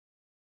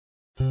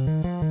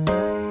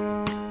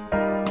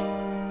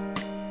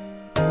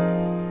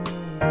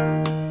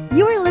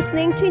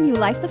listening to New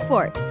Life the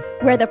Fort,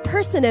 where the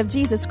person of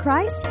Jesus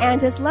Christ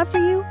and His love for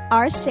you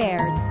are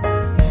shared.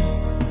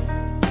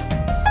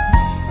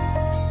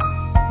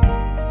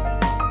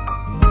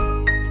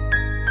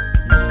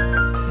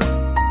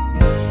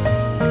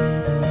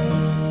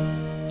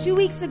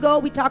 Weeks ago,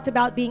 we talked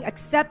about being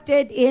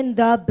accepted in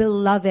the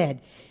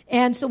beloved.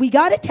 And so we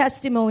got a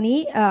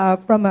testimony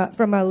from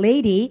a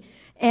lady,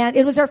 and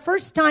it was her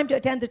first time to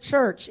attend the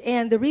church.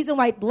 And the reason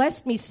why it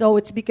blessed me so,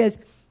 it's because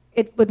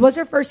it was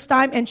her first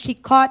time, and she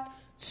caught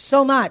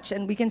so much.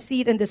 And we can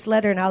see it in this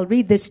letter, and I'll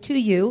read this to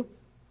you.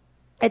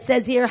 It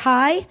says here,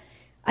 "Hi,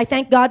 I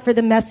thank God for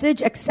the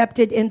message,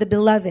 accepted in the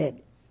beloved.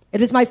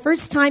 It was my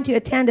first time to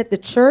attend at the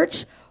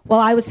church while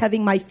I was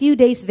having my few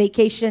days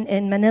vacation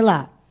in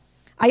Manila.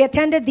 I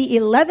attended the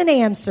 11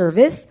 a.m.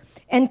 service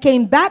and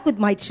came back with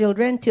my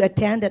children to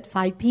attend at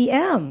 5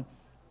 p.m.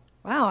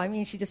 Wow, I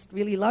mean, she just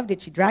really loved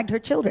it. She dragged her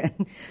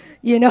children,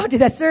 to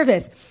that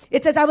service.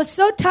 It says, I was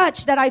so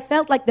touched that I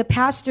felt like the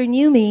pastor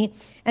knew me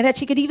and that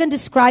she could even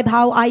describe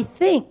how I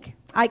think.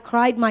 I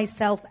cried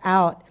myself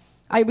out.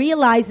 I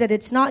realized that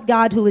it's not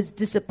God who is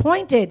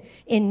disappointed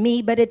in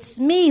me, but it's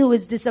me who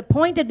is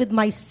disappointed with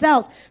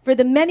myself for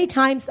the many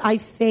times I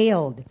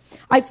failed.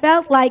 I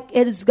felt like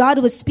it is God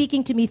who was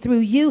speaking to me through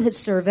you, His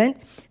servant,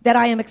 that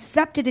I am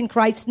accepted in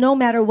Christ no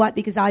matter what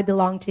because I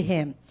belong to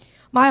Him.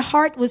 My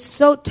heart was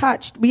so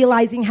touched,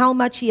 realizing how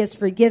much He has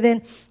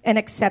forgiven and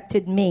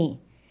accepted me.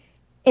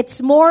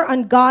 It's more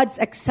on God's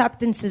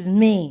acceptance of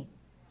me,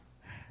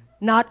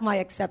 not my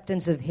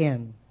acceptance of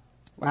Him.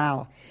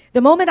 Wow.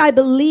 The moment I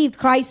believed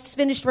Christ's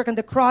finished work on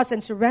the cross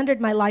and surrendered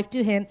my life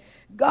to Him,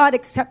 God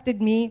accepted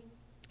me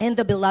in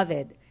the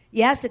beloved.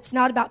 Yes, it's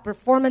not about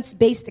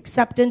performance-based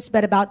acceptance,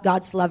 but about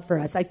God's love for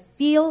us. I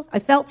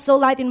felt so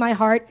light in my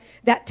heart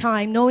that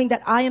time, knowing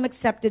that I am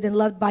accepted and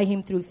loved by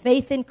Him through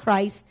faith in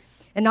Christ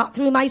and not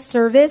through my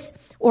service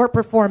or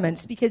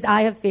performance, because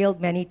I have failed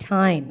many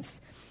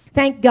times.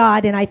 Thank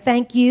God, and I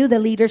thank you, the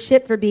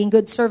leadership, for being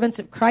good servants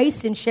of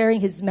Christ and sharing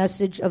His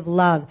message of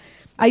love.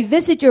 I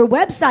visit your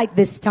website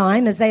this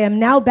time as I am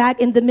now back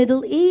in the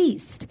Middle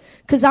East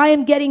because I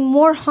am getting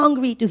more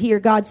hungry to hear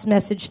God's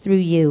message through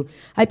you.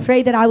 I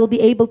pray that I will be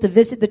able to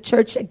visit the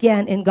church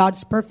again in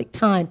God's perfect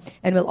time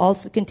and will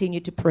also continue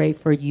to pray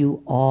for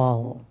you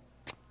all."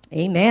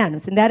 Amen.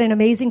 Isn't that an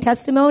amazing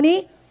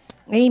testimony?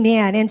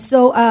 Amen. And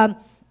so,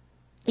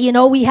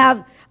 we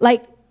have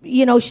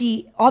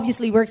she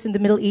obviously works in the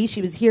Middle East.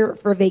 She was here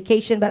for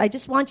vacation, but I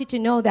just want you to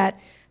know that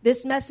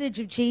this message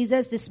of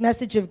Jesus, this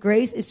message of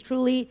grace is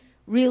truly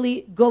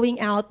really going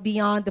out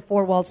beyond the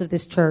four walls of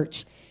this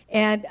church.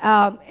 And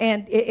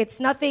it's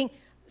nothing,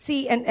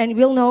 and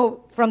we'll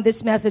know from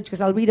this message,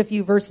 because I'll read a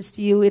few verses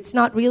to you, it's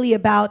not really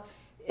about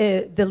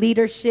the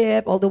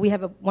leadership, although we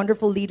have a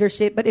wonderful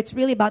leadership, but it's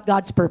really about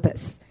God's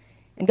purpose.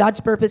 And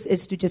God's purpose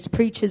is to just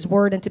preach His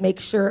word and to make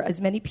sure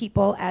as many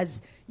people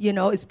as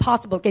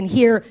possible can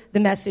hear the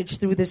message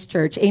through this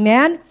church.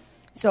 Amen?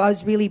 So I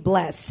was really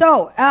blessed.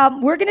 So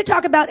we're going to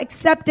talk about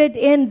accepted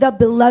in the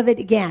beloved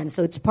again.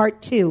 So it's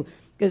part 2.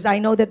 Because I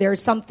know that there are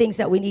some things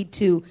that we need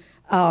to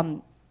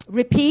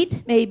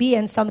repeat, maybe,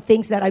 and some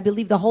things that I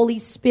believe the Holy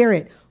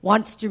Spirit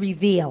wants to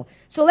reveal.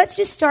 So let's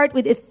just start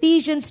with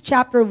Ephesians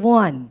chapter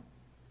 1,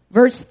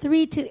 verse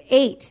 3 to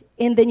 8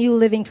 in the New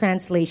Living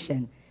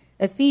Translation.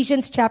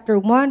 Ephesians chapter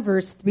 1,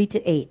 verse 3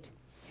 to 8.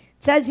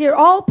 It says here,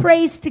 "All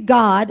praise to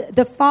God,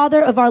 the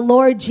Father of our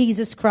Lord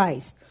Jesus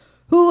Christ,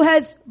 who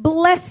has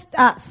blessed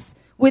us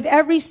with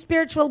every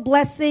spiritual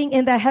blessing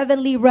in the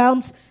heavenly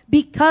realms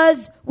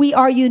because we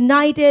are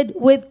united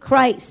with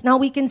Christ." Now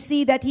we can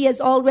see that He has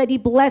already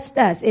blessed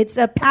us. It's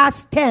a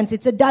past tense.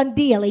 It's a done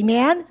deal.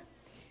 Amen?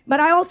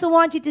 But I also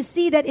want you to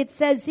see that it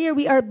says here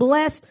we are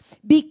blessed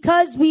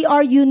because we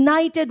are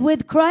united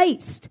with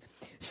Christ.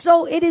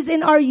 So it is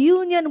in our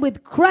union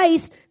with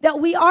Christ that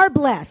we are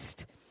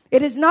blessed.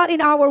 It is not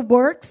in our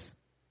works.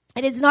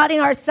 It is not in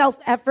our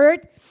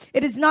self-effort.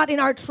 It is not in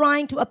our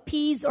trying to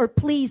appease or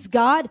please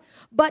God,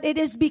 but it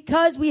is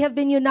because we have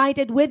been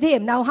united with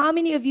Him. Now, how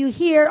many of you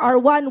here are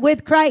one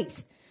with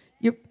Christ?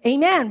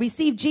 Amen.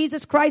 Receive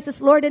Jesus Christ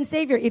as Lord and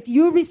Savior. If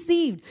you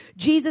received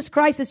Jesus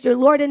Christ as your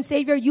Lord and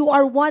Savior, you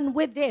are one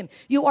with Him.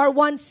 You are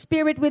one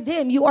spirit with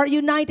Him. You are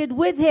united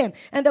with Him.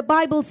 And the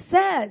Bible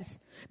says,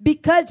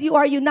 because you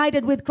are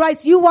united with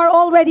Christ, you are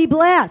already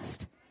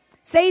blessed.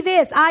 Say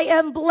this, I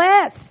am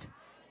blessed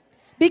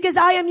because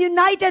I am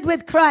united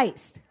with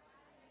Christ.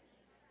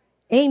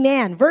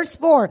 Amen. Verse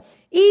 4,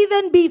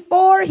 even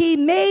before He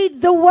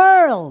made the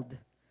world.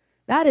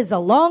 That is a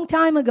long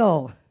time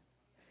ago.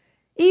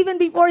 Even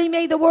before He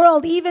made the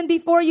world, even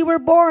before you were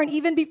born,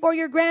 even before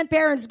your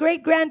grandparents,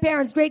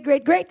 great-grandparents,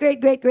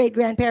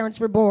 great-great-great-great-great-grandparents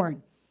were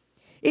born.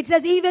 It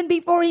says, even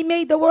before He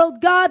made the world,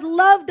 God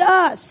loved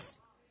us,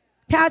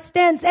 past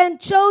tense, and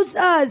chose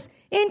us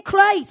in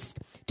Christ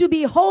to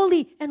be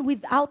holy and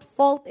without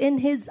fault in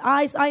His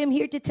eyes. I am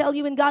here to tell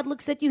you, when God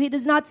looks at you, He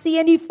does not see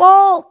any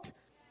fault.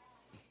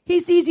 He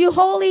sees you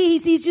holy. He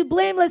sees you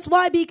blameless.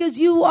 Why? Because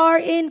you are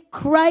in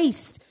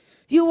Christ.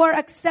 You are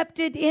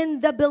accepted in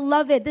the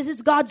beloved. This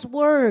is God's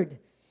word.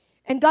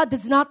 And God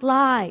does not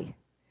lie.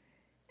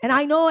 And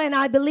I know and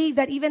I believe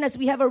that even as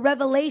we have a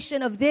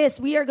revelation of this,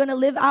 we are going to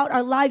live out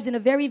our lives in a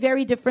very,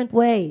 very different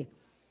way.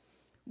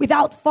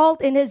 Without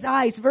fault in his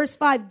eyes. Verse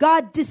 5,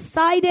 God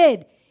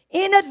decided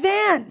in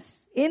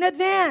advance,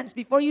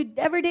 before you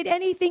ever did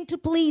anything to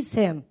please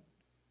him.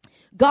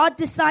 God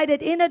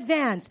decided in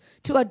advance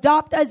to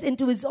adopt us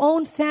into his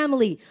own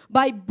family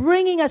by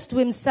bringing us to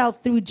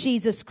himself through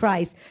Jesus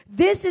Christ.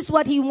 This is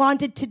what he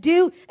wanted to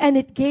do, and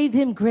it gave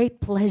him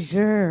great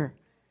pleasure.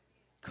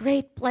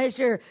 Great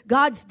pleasure.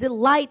 God's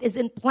delight is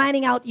in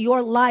planning out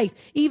your life.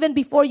 Even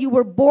before you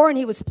were born,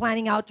 he was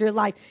planning out your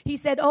life. He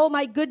said, oh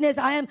my goodness,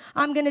 I'm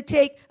going to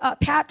take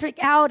Patrick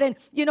out. And,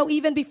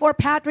 even before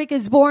Patrick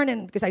is born,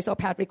 and because I saw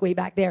Patrick way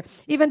back there,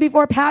 even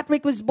before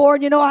Patrick was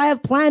born, I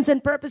have plans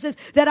and purposes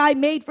that I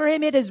made for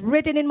him. It is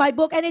written in my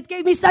book, and it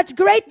gave me such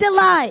great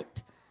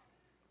delight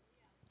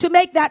to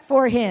make that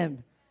for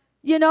him.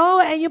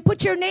 And you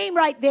put your name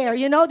right there,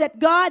 that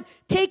God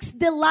takes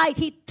delight.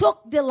 He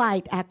took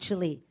delight,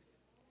 actually,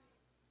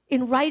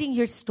 in writing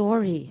your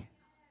story.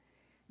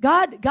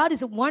 God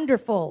is a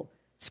wonderful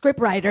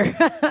scriptwriter,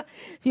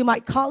 if you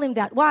might call him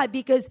that. Why?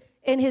 Because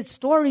in his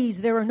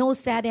stories, there are no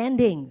sad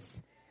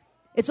endings.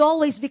 It's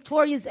always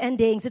victorious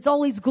endings. It's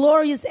always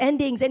glorious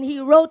endings. And he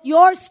wrote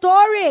your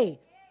story.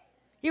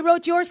 He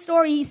wrote your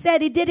story. He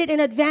said he did it in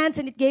advance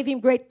and it gave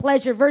him great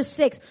pleasure. Verse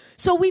 6.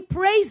 So we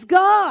praise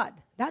God.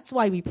 That's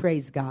why we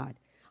praise God.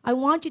 I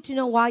want you to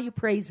know why you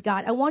praise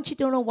God. I want you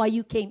to know why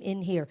you came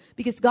in here.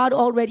 Because God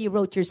already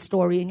wrote your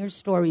story, and your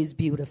story is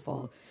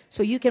beautiful.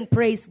 So you can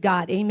praise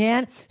God.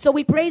 Amen? So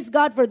we praise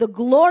God for the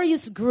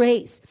glorious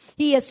grace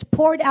he has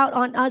poured out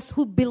on us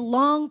who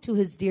belong to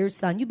his dear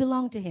Son. You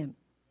belong to him.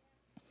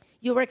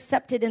 You were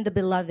accepted in the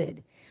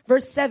beloved.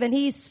 Verse 7,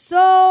 he's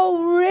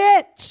so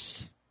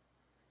rich.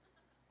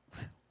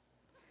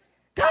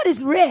 God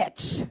is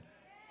rich.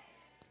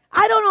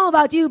 I don't know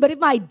about you, but if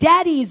my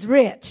daddy is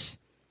rich,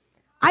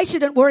 I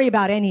shouldn't worry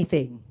about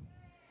anything.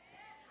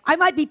 I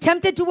might be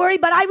tempted to worry,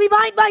 but I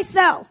remind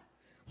myself,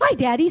 my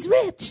daddy's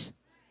rich.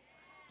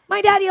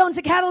 My daddy owns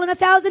a cattle in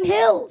 1,000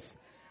 hills.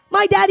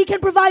 My daddy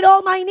can provide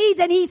all my needs,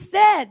 and he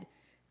said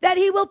that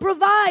he will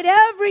provide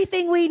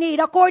everything we need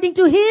according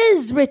to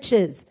his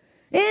riches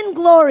in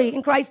glory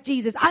in Christ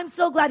Jesus. I'm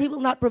so glad he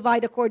will not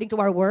provide according to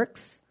our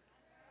works,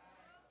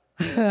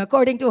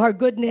 according to our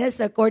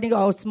goodness, according to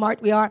how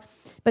smart we are.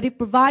 But he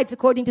provides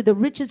according to the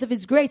riches of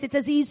his grace. It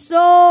says he's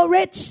so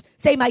rich.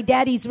 Say, my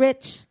daddy's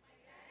rich.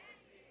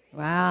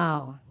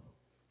 Wow.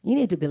 You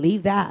need to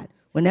believe that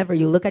whenever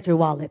you look at your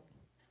wallet.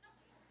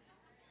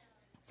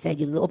 Say,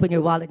 you open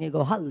your wallet and you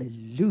go,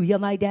 hallelujah,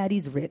 my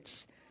daddy's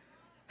rich.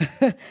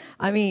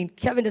 I mean,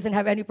 Kevin doesn't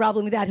have any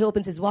problem with that. He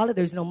opens his wallet.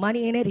 There's no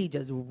money in it. He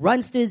just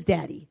runs to his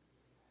daddy.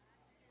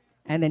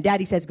 And then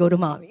daddy says, go to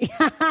mommy.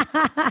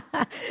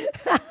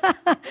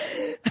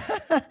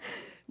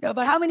 No,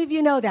 but how many of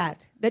you know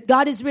that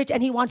God is rich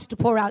and he wants to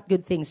pour out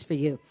good things for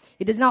you?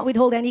 He does not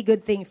withhold any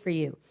good thing for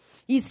you.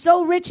 He's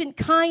so rich in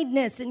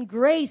kindness and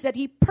grace that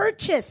he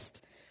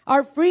purchased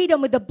our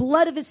freedom with the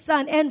blood of his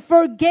Son and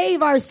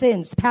forgave our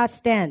sins,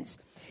 past tense.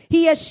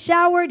 He has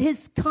showered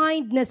his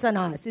kindness on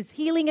us. Is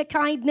healing a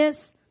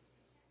kindness?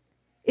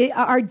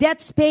 Are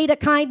debts paid a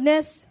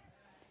kindness?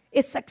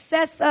 Is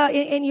success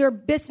in your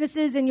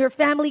businesses, in your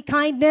family,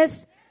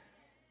 kindness?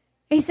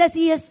 He says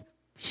he has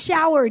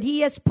showered, he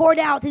has poured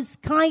out his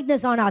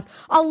kindness on us.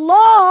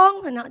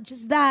 And not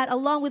just that,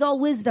 along with all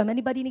wisdom.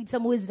 Anybody need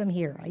some wisdom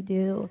here? I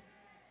do.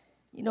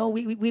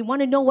 We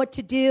want to know what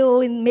to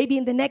do, and maybe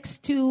in the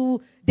next 2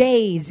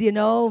 days,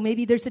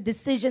 maybe there's a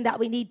decision that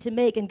we need to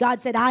make. And God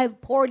said, I have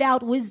poured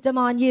out wisdom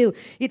on you.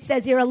 It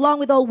says here, along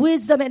with all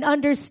wisdom and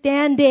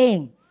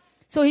understanding.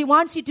 So he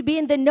wants you to be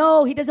in the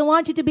know. He doesn't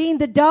want you to be in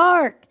the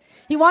dark.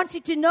 He wants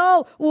you to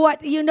know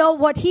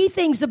what he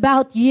thinks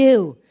about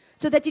you,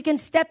 so that you can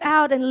step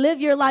out and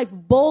live your life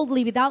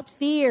boldly without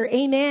fear.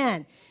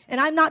 Amen. And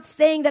I'm not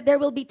saying that there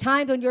will be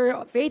times when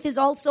your faith is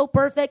also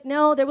perfect.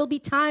 No, there will be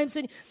times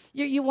when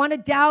you want to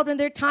doubt, and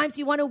there are times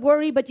you want to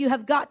worry, but you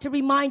have got to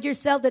remind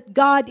yourself that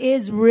God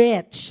is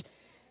rich.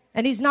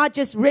 And he's not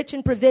just rich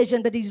in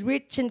provision, but he's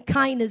rich in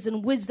kindness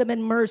and wisdom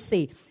and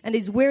mercy. And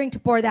he's willing to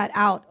pour that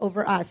out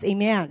over us.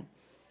 Amen.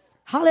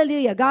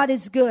 Hallelujah. God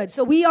is good.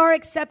 So we are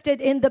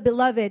accepted in the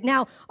beloved.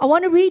 Now, I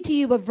want to read to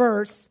you a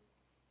verse.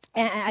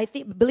 And I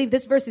believe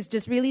this verse is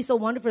just really so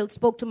wonderful. It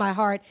spoke to my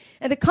heart.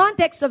 And the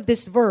context of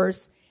this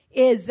verse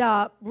is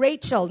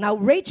Rachel. Now,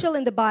 Rachel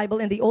in the Bible,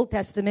 in the Old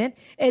Testament,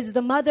 is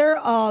the mother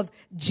of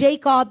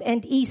Jacob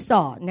and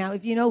Esau. Now,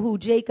 if you know who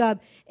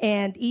Jacob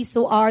and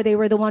Esau are, they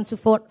were the ones who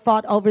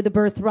fought over the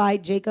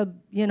birthright.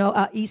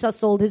 Esau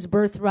sold his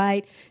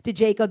birthright to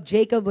Jacob.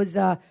 Jacob was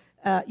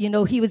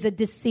he was a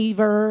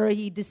deceiver.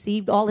 He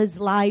deceived all his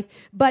life.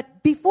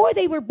 But before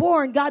they were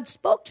born, God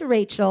spoke to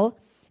Rachel,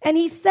 and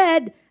he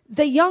said,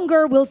 the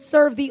younger will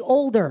serve the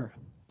older.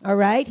 All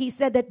right? He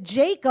said that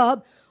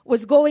Jacob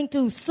was going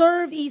to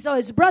serve Esau,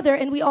 his brother,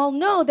 and we all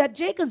know that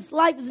Jacob's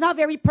life was not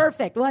very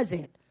perfect, was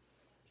it?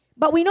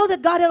 But we know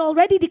that God had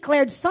already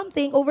declared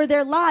something over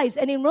their lives.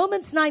 And in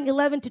Romans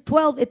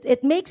 9:11-12,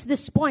 it makes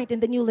this point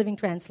in the New Living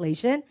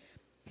Translation.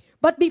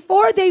 But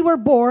before they were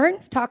born,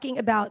 talking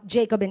about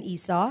Jacob and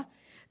Esau,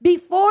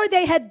 before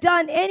they had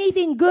done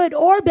anything good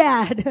or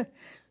bad,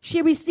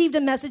 she received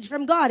a message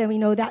from God. And we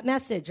know that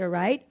message, all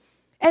right?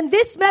 And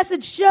this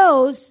message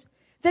shows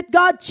that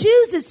God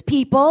chooses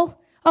people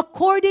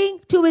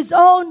according to his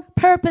own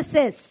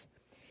purposes.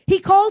 He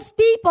calls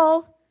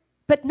people,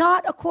 but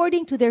not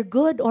according to their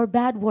good or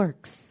bad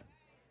works.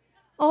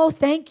 Oh,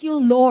 thank you,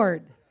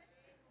 Lord.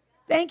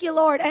 Thank you,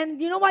 Lord.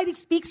 And you know why this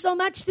speaks so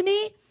much to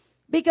me?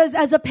 Because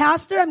as a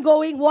pastor, I'm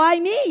going, why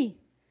me?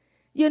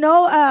 You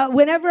know,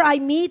 whenever I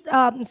meet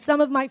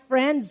some of my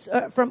friends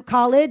from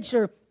college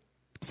or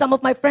some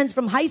of my friends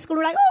from high school,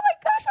 are like, oh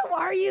my gosh, how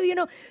are you? You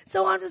know,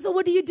 so on. So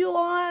what do you do?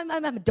 Oh,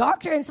 I'm a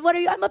doctor. And so what are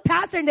you? I'm a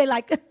pastor. And they're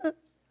like,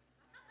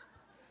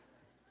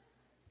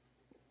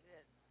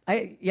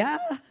 yeah.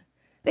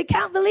 They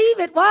can't believe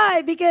it.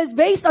 Why? Because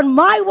based on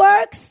my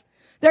works,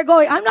 they're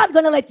going, I'm not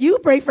going to let you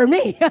pray for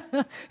me.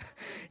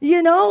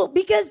 You know,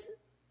 because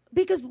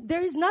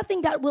there is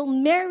nothing that will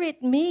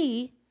merit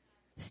me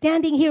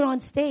standing here on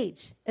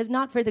stage, if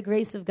not for the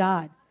grace of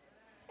God.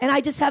 And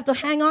I just have to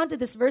hang on to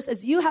this verse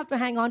as you have to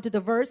hang on to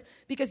the verse,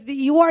 because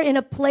you are in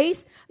a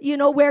place, you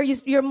know, where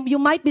you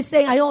might be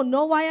saying, I don't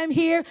know why I'm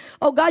here.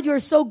 Oh God,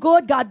 you're so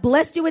good. God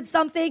blessed you with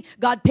something.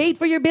 God paid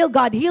for your bill.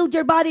 God healed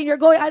your body. And you're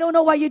going, I don't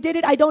know why you did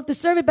it. I don't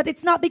deserve it. But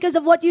it's not because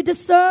of what you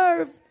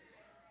deserve.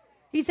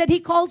 He said he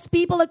calls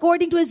people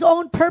according to his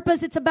own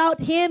purpose. It's about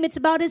him. It's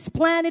about his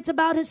plan. It's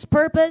about his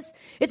purpose.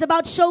 It's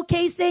about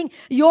showcasing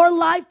your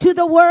life to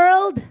the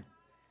world.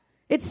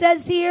 It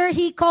says here,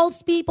 he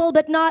calls people,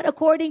 but not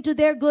according to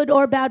their good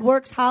or bad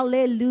works.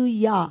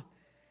 Hallelujah.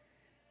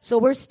 So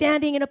we're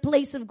standing in a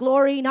place of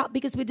glory, not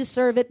because we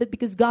deserve it, but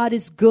because God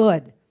is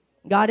good.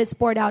 God has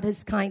poured out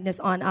his kindness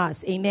on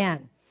us.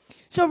 Amen.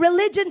 So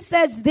religion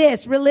says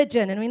this,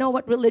 and we know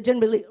what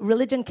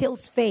religion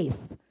kills faith.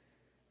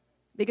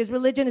 Because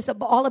religion is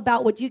all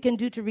about what you can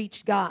do to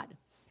reach God.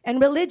 And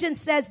religion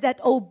says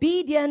that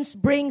obedience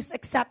brings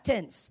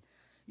acceptance.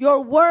 Your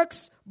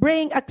works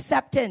bring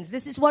acceptance.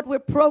 This is what we're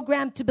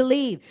programmed to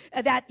believe.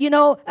 That, you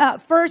know,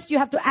 first you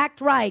have to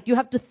act right. You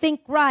have to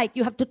think right.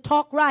 You have to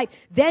talk right.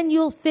 Then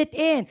you'll fit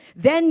in.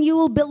 Then you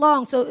will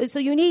belong. So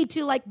you need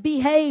to like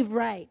behave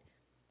right.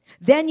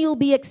 Then you'll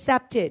be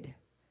accepted.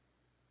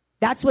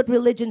 That's what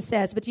religion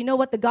says. But you know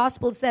what the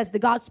gospel says? The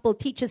gospel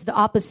teaches the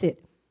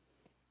opposite.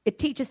 It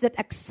teaches that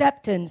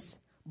acceptance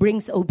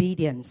brings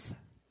obedience.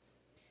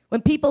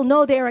 When people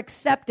know they are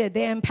accepted,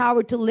 they are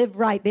empowered to live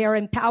right. They are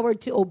empowered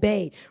to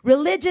obey.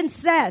 Religion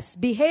says,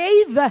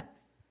 behave. You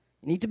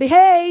need to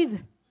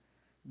behave.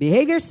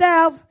 Behave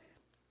yourself.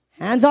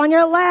 Hands on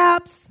your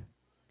laps.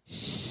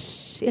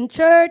 Shh, in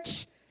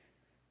church.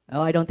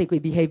 Oh, I don't think we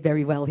behave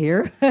very well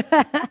here.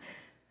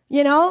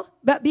 You know,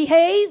 but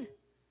behave,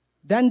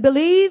 then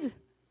believe,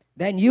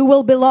 then you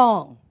will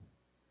belong.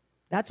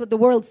 That's what the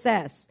world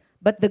says.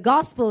 But the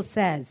gospel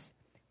says,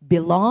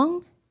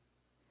 belong,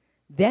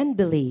 then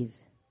believe,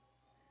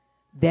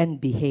 then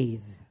behave.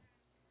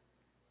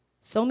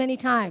 So many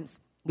times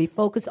we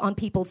focus on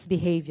people's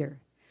behavior.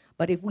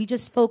 But if we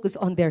just focus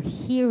on their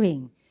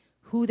hearing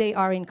who they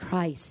are in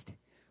Christ,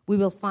 we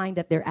will find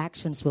that their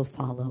actions will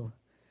follow.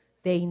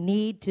 They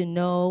need to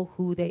know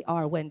who they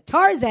are. When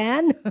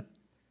Tarzan, do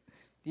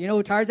you know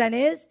who Tarzan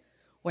is?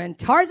 When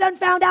Tarzan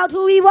found out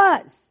who he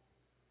was,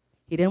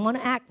 he didn't want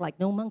to act like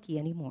no monkey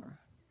anymore.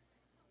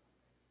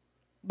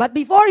 But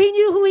before he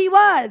knew who he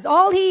was,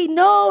 all he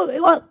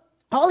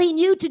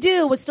knew to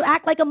do was to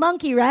act like a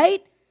monkey,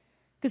 right?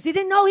 Because he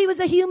didn't know he was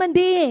a human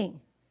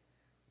being.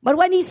 But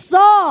when he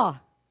saw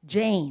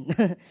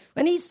Jane,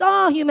 when he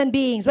saw human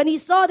beings, when he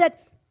saw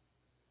that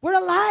we're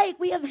alike,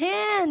 we have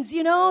hands,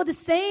 you know, the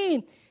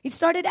same, he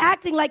started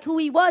acting like who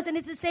he was. And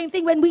it's the same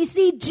thing when we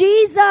see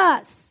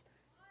Jesus.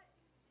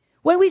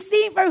 When we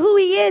see him for who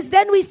he is,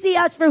 then we see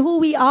us for who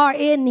we are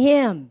in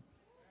him.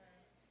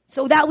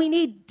 So that we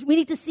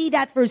need to see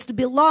that first, to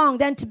belong,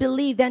 then to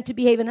believe, then to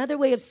behave. Another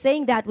way of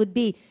saying that would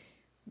be,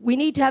 we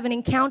need to have an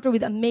encounter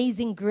with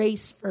amazing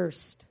grace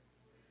first.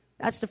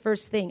 That's the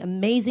first thing,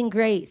 amazing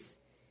grace.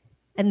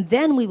 And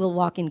then we will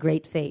walk in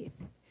great faith.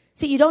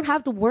 See, you don't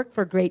have to work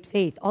for great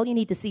faith. All you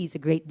need to see is a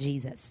great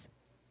Jesus.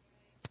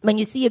 When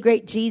you see a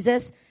great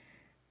Jesus,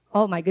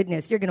 oh my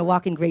goodness, you're going to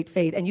walk in great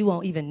faith and you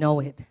won't even know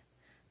it.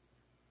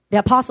 The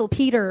Apostle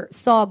Peter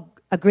saw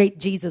a great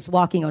Jesus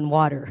walking on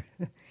water.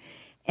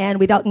 And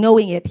without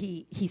knowing it,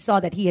 he saw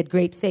that he had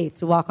great faith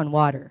to walk on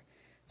water.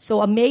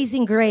 So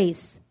amazing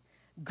grace,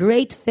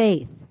 great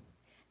faith,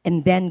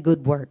 and then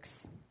good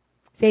works.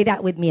 Say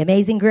that with me.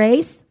 Amazing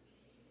grace,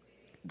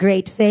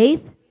 great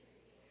faith,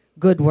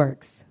 good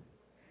works.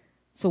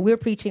 So we're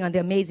preaching on the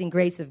amazing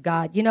grace of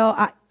God. You know,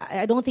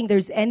 I don't think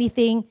there's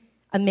anything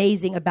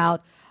amazing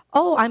about,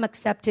 oh, I'm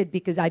accepted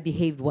because I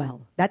behaved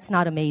well. That's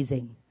not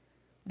amazing.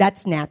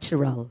 That's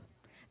natural.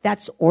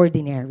 That's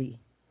ordinary.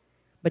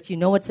 But you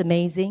know what's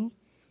amazing?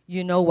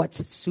 You know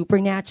what's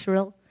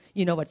supernatural?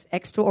 You know what's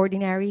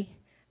extraordinary?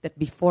 That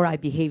before I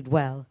behaved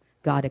well,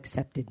 God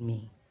accepted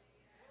me.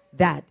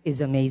 That is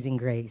amazing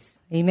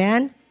grace.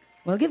 Amen?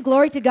 Well, give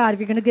glory to God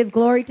if you're going to give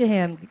glory to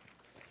him.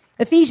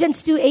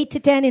 Ephesians 2,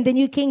 8-10 in the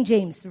New King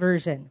James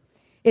Version.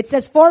 It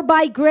says, for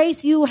by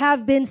grace you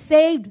have been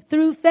saved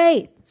through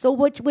faith. So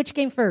which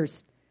came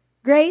first?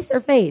 Grace or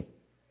faith?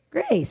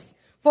 Grace.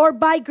 For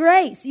by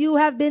grace you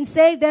have been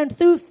saved and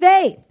through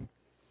faith.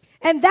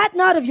 And that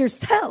not of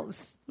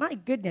yourselves. My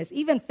goodness,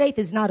 even faith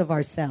is not of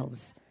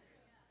ourselves.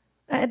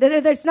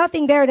 There's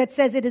nothing there that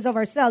says it is of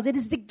ourselves. It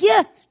is the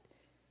gift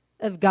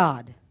of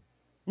God.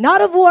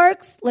 Not of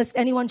works, lest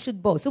anyone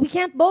should boast. So we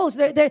can't boast.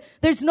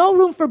 There's no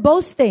room for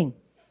boasting.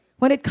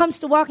 When it comes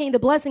to walking in the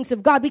blessings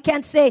of God, we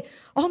can't say,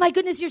 oh my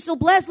goodness, you're so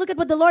blessed. Look at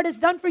what the Lord has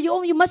done for you.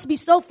 Oh, you must be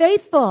so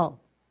faithful.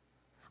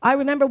 I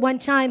remember one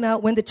time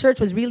when the church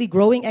was really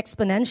growing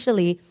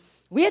exponentially,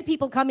 we had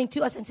people coming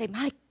to us and say,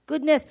 my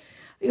goodness,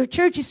 your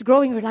church is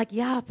growing. We're like,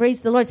 yeah,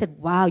 praise the Lord. I said,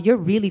 wow, you're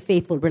really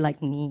faithful. We're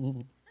like,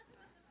 nee.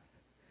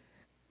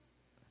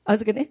 I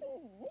was going,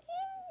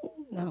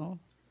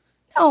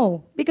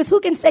 no, because who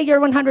can say you're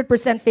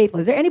 100%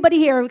 faithful? Is there anybody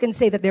here who can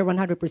say that they're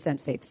 100%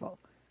 faithful?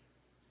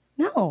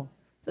 No.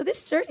 So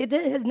this church, it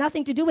has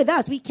nothing to do with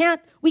us. We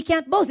can't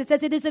boast. It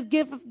says it is a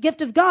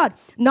gift of God,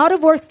 not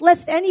of works,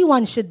 lest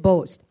anyone should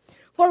boast.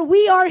 For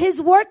we are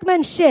his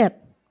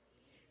workmanship,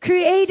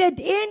 created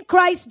in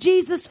Christ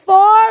Jesus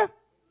for.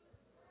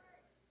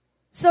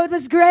 So it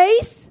was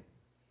grace,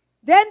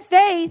 then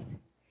faith,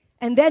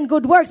 and then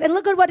good works. And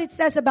look at what it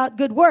says about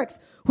good works,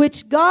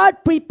 which God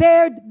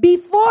prepared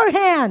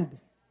beforehand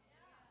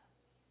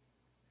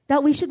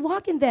that we should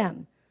walk in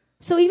them.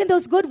 So even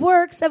those good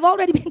works have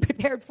already been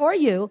prepared for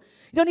you.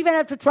 You don't even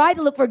have to try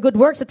to look for good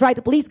works or try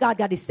to please God.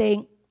 God is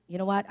saying, you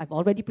know what? I've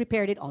already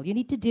prepared it. All you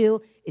need to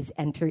do is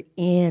enter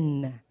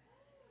in.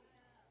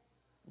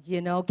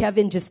 You know,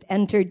 Kevin just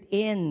entered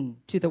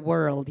into the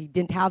world. He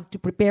didn't have to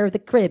prepare the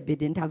crib. He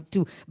didn't have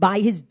to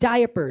buy his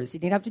diapers. He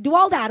didn't have to do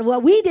all that.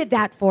 Well, we did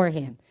that for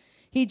him.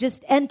 He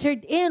just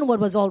entered in what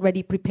was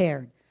already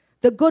prepared.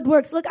 The good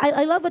works. Look,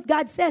 I love what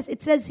God says.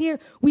 It says here,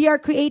 we are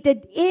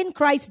created in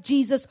Christ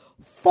Jesus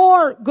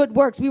for good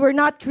works. We were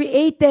not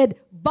created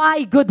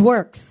by good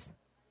works,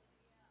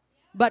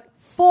 but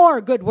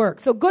for good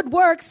works. So good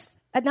works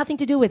had nothing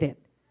to do with it.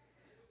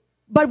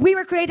 But we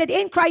were created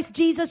in Christ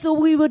Jesus so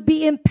we would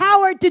be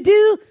empowered to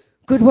do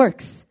good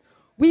works.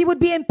 We would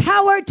be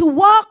empowered to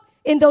walk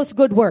in those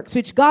good works,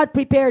 which God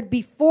prepared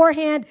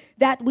beforehand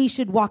that we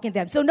should walk in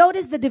them. So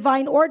notice the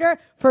divine order.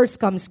 First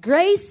comes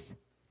grace,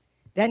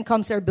 then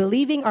comes our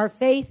believing, our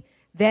faith,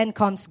 then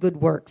comes good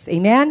works.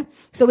 Amen?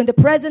 So in the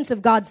presence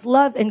of God's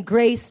love and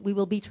grace, we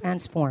will be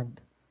transformed.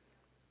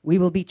 We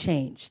will be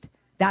changed.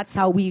 That's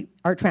how we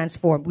are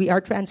transformed. We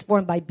are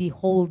transformed by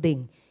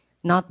beholding,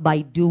 not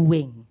by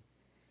doing.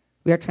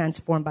 We are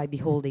transformed by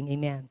beholding.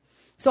 Amen.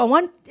 So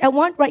I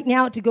want right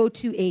now to go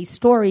to a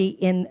story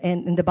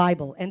in the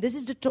Bible. And this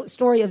is the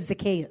story of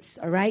Zacchaeus,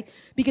 all right?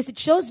 Because it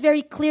shows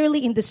very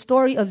clearly in the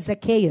story of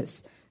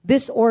Zacchaeus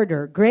this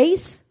order: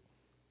 grace,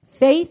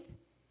 faith,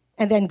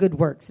 and then good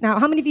works. Now,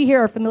 how many of you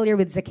here are familiar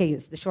with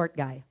Zacchaeus, the short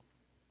guy,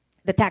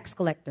 the tax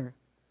collector,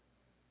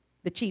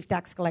 the chief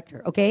tax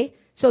collector, okay?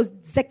 So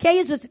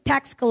Zacchaeus was a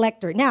tax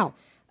collector. Now,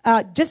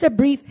 just a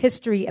brief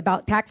history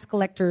about tax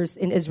collectors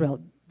in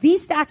Israel.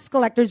 These tax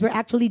collectors were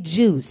actually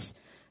Jews.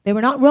 They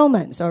were not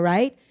Romans, all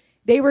right?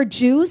 They were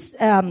Jews.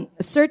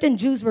 Certain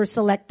Jews were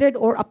selected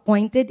or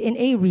appointed in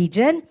a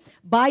region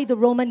by the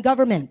Roman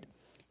government.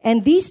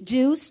 And these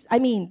Jews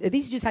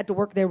had to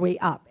work their way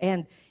up.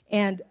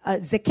 And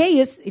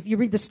Zacchaeus, if you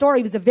read the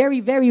story, was a very,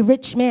 very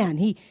rich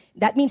man.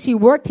 That means he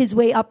worked his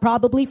way up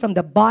probably from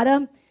the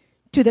bottom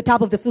to the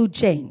top of the food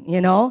chain,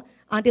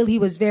 until he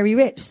was very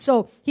rich.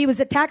 So he was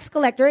a tax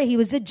collector. He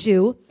was a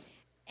Jew.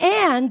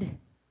 And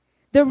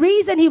the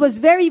reason he was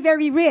very,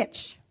 very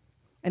rich,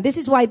 and this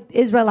is why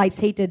Israelites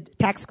hated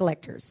tax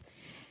collectors,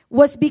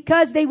 was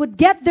because they would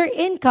get their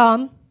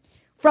income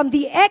from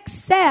the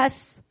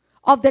excess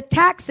of the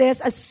taxes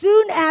as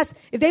soon as,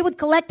 if they would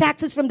collect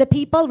taxes from the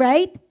people,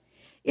 right?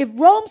 If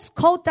Rome's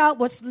quota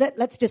was,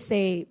 let's just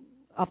say,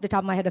 off the top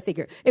of my head a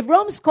figure. If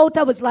Rome's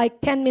quota was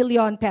like 10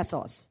 million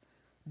pesos,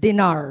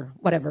 dinar,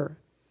 whatever.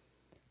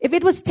 If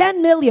it was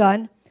 10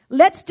 million,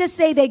 let's just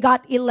say they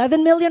got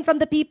 11 million from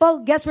the people,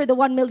 guess where the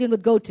 1 million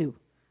would go to?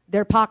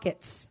 Their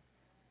pockets.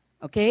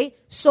 Okay?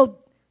 So,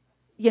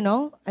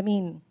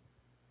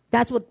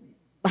 that's what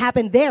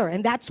happened there.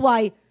 And that's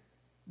why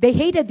they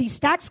hated these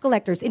tax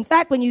collectors. In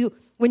fact, when you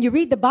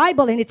read the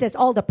Bible and it says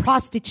all the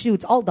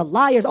prostitutes, all the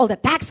liars, all the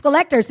tax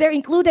collectors, they're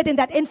included in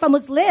that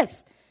infamous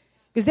list.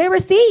 Because they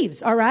were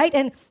thieves, all right?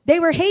 And they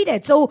were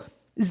hated. So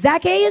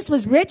Zacchaeus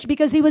was rich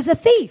because he was a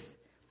thief.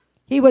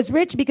 He was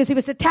rich because he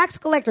was a tax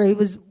collector. He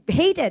was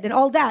hated and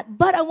all that.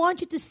 But I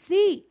want you to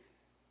see,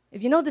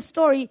 if you know the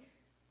story,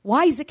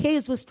 why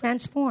Zacchaeus was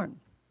transformed.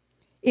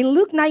 In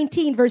Luke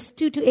 19, verse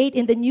 2-8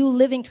 in the New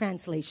Living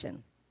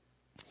Translation.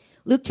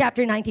 Luke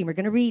chapter 19, we're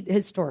going to read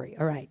his story.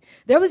 All right.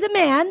 There was a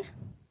man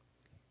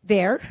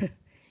there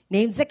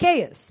named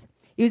Zacchaeus.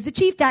 He was the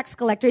chief tax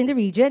collector in the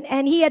region,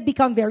 and he had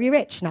become very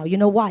rich. Now, you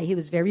know why he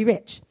was very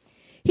rich.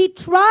 He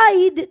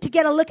tried to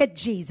get a look at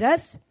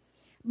Jesus,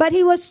 but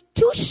he was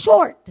too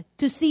short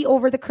to see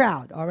over the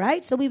crowd. All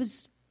right. So he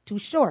was too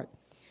short.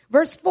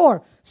 Verse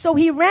 4. So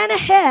he ran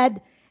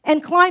ahead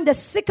and climbed a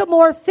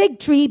sycamore fig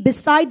tree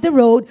beside the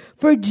road,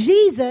 for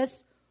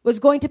Jesus was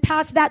going to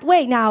pass that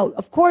way. Now,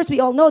 of course, we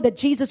all know that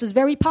Jesus was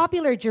very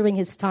popular during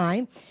his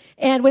time.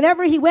 And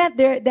whenever he went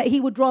there, that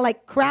he would draw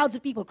like crowds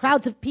of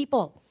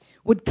people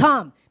would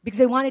come because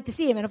they wanted to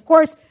see him. And of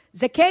course,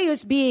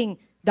 Zacchaeus, being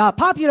the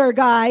popular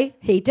guy,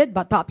 hated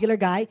but popular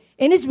guy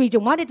in his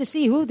region, wanted to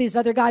see who this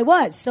other guy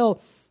was. So,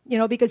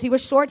 because he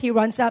was short, he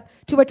runs up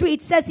to a tree.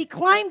 It says he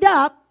climbed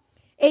up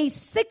a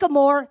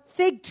sycamore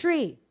fig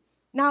tree.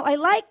 Now, I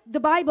like the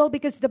Bible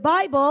because the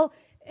Bible,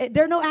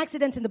 there are no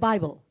accidents in the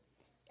Bible.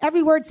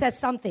 Every word says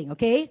something,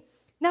 okay?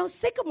 Now,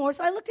 sycamore,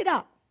 so I looked it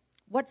up.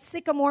 What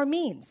sycamore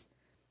means?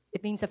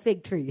 It means a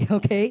fig tree,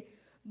 okay?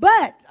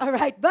 But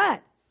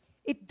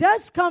it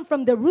does come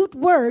from the root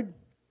word,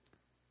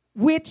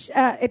 which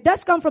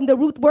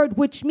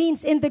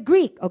means in the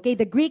Greek, okay?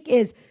 The Greek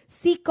is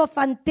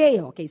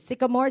sykophanteo, okay?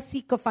 Sycamore,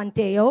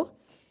 sykophanteo.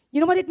 You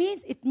know what it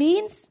means? It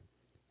means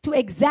to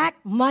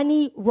exact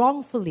money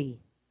wrongfully.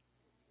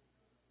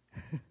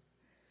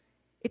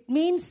 It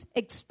means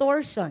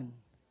extortion.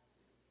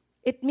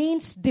 It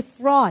means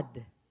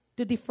defraud,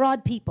 to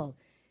defraud people.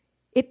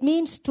 It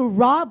means to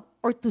rob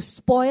or to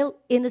spoil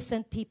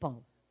innocent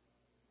people.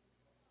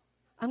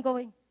 I'm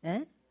going,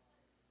 eh?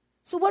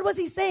 So what was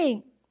he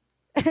saying?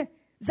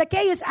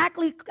 Zacchaeus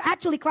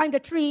actually climbed a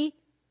tree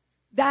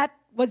that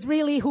was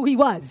really who he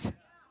was.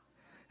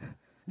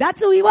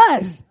 That's who he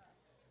was.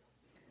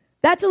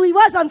 That's who he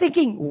was. I'm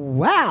thinking,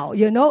 wow,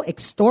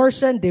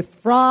 extortion,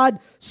 defraud,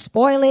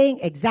 spoiling,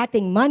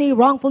 exacting money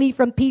wrongfully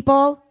from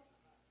people.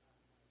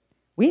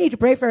 We need to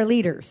pray for our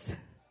leaders.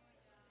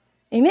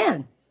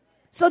 Amen.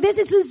 So this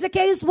is who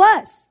Zacchaeus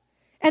was.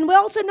 And we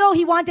also know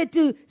he wanted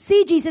to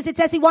see Jesus. It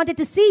says he wanted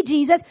to see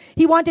Jesus.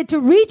 He wanted to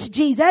reach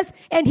Jesus.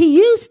 And he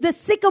used the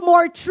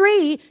sycamore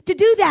tree to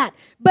do that.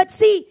 But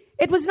see,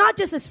 it was not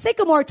just a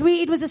sycamore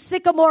tree. It was a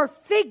sycamore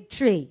fig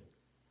tree.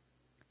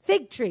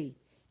 Fig tree.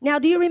 Now,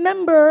 do you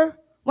remember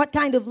what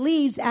kind of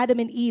leaves Adam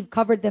and Eve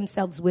covered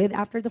themselves with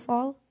after the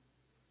fall?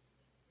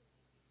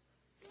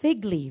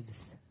 Fig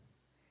leaves.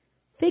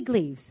 Fig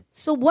leaves.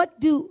 So what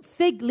do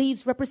fig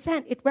leaves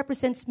represent? It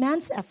represents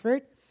man's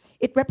effort.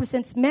 It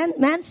represents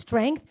man's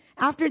strength.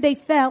 After they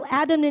fell,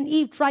 Adam and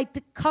Eve tried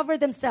to cover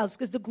themselves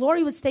because the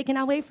glory was taken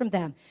away from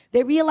them.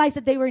 They realized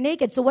that they were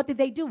naked. So what did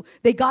they do?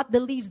 They got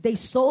the leaves. They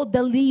sewed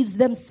the leaves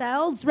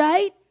themselves,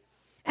 right?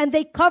 And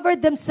they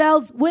covered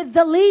themselves with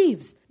the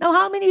leaves. Now,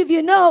 how many of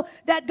you know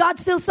that God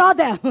still saw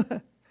them?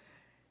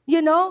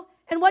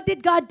 And what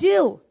did God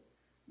do?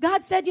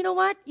 God said, you know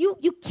what?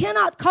 You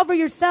cannot cover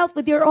yourself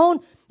with your own.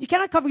 You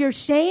cannot cover your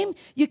shame.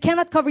 You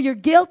cannot cover your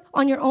guilt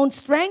on your own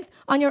strength,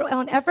 on your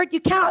own effort.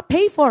 You cannot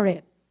pay for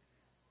it.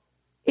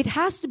 It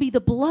has to be the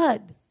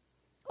blood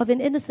of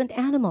an innocent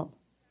animal.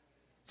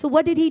 So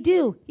what did he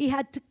do? He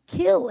had to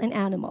kill an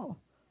animal.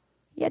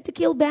 He had to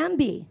kill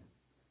Bambi,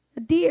 a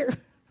deer.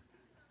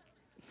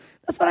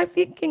 That's what I'm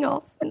thinking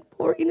of. An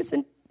poor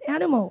innocent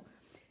animal.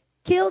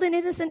 Killed an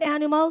innocent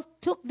animal,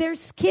 took their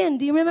skin.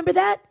 Do you remember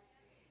that?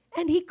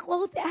 And he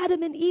clothed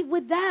Adam and Eve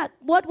with that.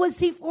 What was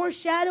he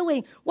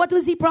foreshadowing? What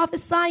was he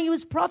prophesying? He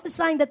was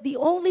prophesying that the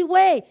only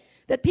way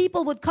that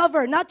people would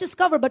cover, not just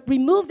cover, but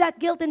remove that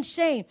guilt and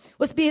shame,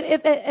 was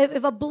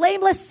if a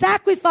blameless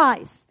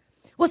sacrifice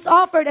was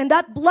offered and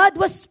that blood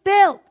was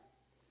spilled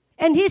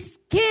and his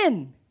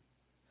skin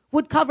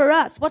would cover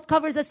us. What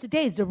covers us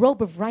today is the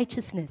robe of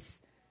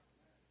righteousness.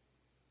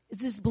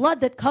 It's this blood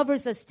that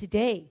covers us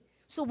today.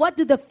 So what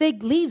do the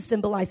fig leaves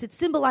symbolize? It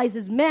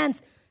symbolizes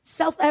man's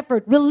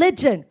self-effort,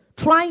 religion,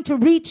 trying to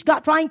reach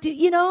God,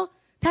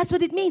 that's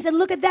what it means. And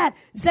look at that.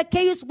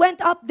 Zacchaeus went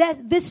up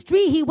this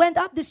tree. He went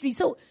up this tree.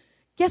 So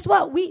guess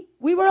what? We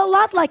were a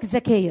lot like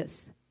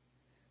Zacchaeus.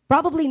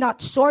 Probably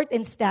not short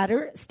in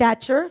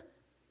stature,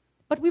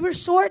 but we were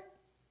short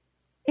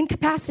in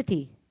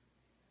capacity,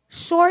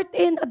 short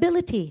in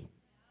ability,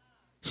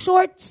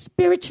 short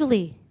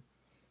spiritually,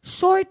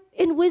 short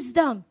in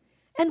wisdom.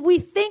 And we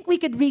think we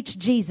could reach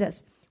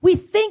Jesus. We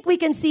think we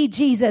can see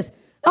Jesus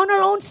on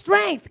our own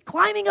strength,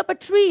 climbing up a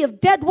tree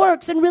of dead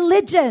works and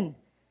religion.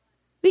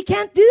 We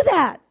can't do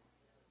that.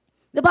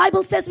 The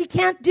Bible says we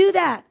can't do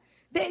that.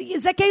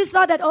 Zacchaeus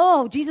thought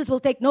that, Jesus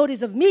will take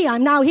notice of me.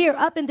 I'm now here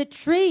up in the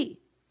tree.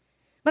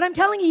 But I'm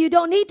telling you, you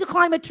don't need to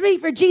climb a tree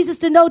for Jesus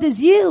to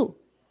notice you.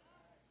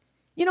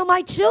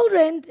 My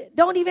children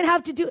don't even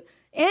have to do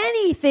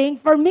anything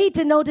for me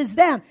to notice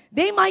them.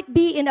 They might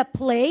be in a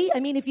play.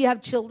 I mean, if you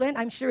have children,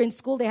 I'm sure in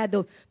school they had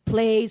those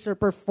plays or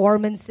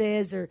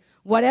performances or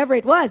whatever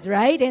it was,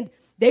 right? And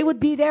they would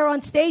be there on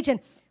stage, and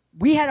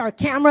we had our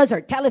cameras, our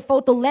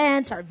telephoto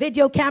lens, our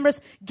video cameras.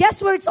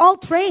 Guess where it's all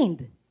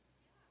trained?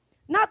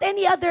 Not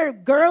any other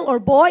girl or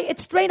boy.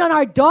 It's trained on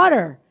our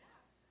daughter.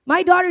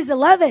 My daughter's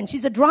 11.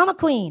 She's a drama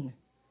queen.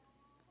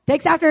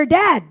 Takes after her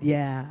dad.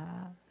 Yeah.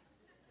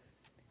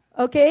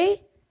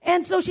 Okay?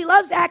 And so she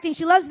loves acting.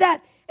 She loves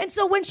that. And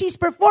so when she's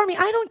performing,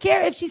 I don't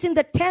care if she's in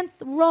the 10th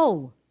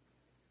row.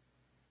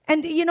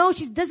 And,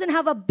 she doesn't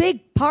have a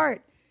big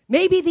part.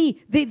 Maybe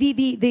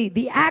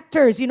the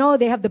actors,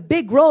 they have the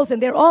big roles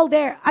and they're all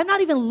there. I'm not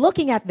even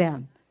looking at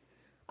them.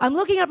 I'm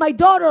looking at my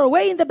daughter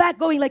way in the back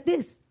going like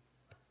this.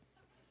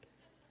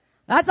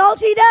 That's all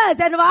she does.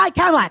 And my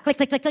camera, click,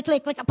 click, click, click,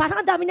 click, click. Parang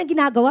ang dami niyang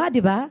ginagawa,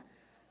 di ba?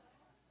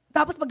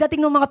 Tapos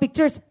pagdating ng mga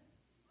pictures,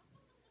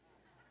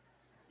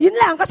 yun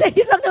lang, kasi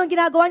yun lang naman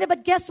ginagawa niya.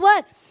 But guess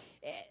what?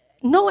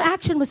 No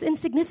action was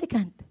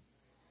insignificant.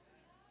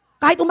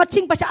 Kahit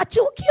umatching pa siya,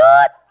 achoo,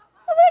 cute!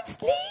 Thanks,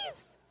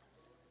 please.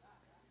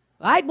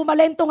 Kahit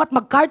bumalentong at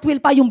mag-cartwheel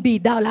pa yung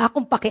bida, wala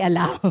akong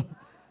pakialam.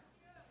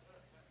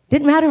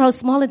 Didn't matter how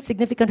small and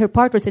significant her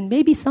part was. And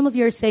maybe some of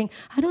you are saying,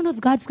 I don't know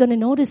if God's going to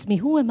notice me.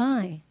 Who am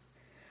I?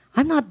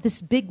 I'm not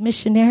this big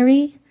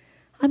missionary.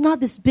 I'm not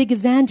this big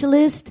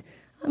evangelist.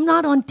 I'm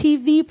not on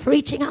TV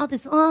preaching out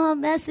this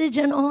message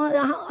and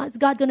how is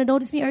God going to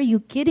notice me? Are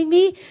you kidding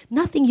me?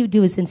 Nothing you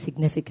do is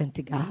insignificant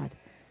to God.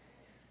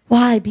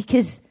 Why?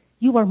 Because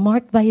you are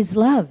marked by His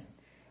love.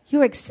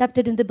 You're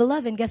accepted in the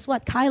beloved. And guess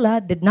what? Kyla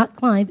did not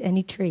climb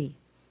any tree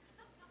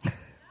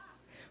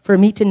for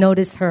me to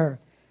notice her.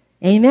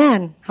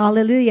 Amen.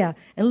 Hallelujah.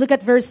 And look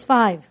at verse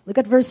 5. Look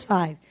at verse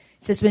 5. It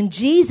says, when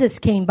Jesus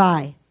came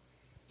by,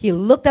 He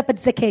looked up at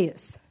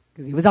Zacchaeus,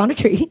 because he was on a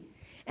tree,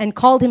 and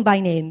called him by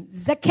name.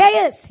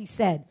 Zacchaeus, he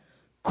said,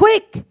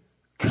 quick,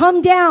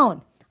 come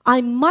down.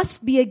 I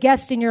must be a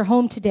guest in your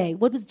home today.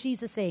 What was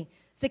Jesus saying?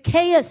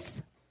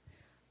 Zacchaeus,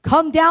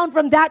 come down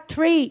from that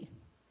tree.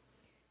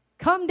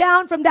 Come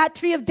down from that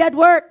tree of dead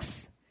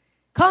works.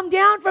 Come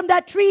down from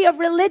that tree of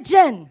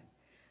religion.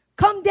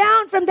 Come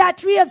down from that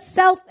tree of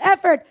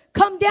self-effort.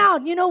 Come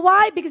down. You know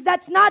why? Because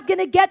that's not going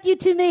to get you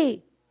to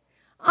me.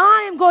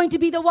 I am going to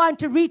be the one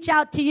to reach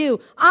out to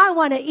you. I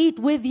want to eat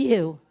with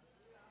you.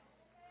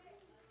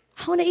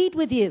 I want to eat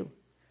with you.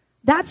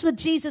 That's what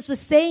Jesus was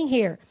saying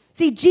here.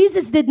 See,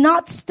 Jesus did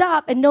not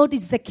stop and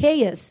notice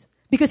Zacchaeus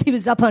because he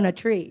was up on a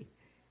tree.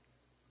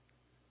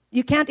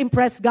 You can't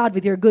impress God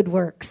with your good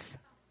works.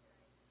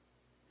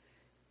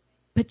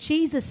 But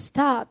Jesus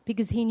stopped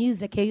because He knew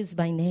Zacchaeus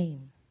by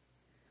name.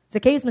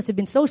 Zacchaeus must have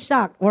been so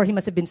shocked, or he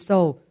must have been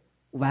so,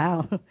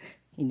 wow,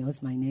 he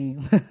knows my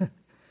name.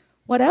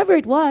 Whatever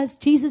it was,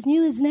 Jesus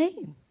knew his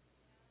name.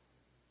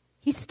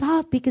 He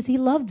stopped because He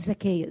loved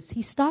Zacchaeus.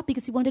 He stopped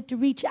because He wanted to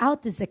reach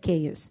out to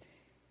Zacchaeus.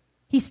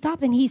 He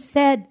stopped and He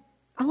said,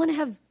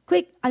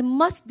 I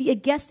must be a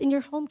guest in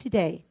your home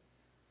today.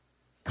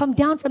 Come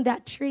down from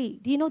that tree.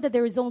 Do you know that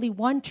there is only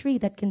one tree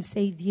that can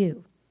save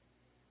you?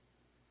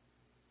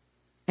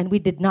 And we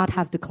did not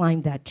have to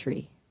climb that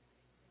tree.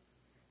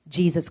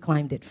 Jesus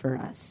climbed it for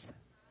us.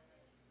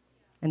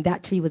 And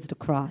that tree was the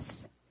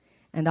cross.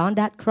 And on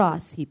that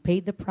cross, He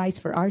paid the price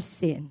for our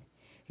sin.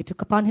 He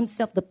took upon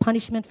Himself the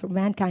punishment for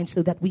mankind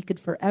so that we could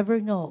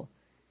forever know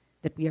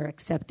that we are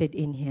accepted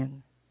in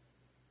Him.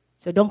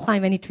 So don't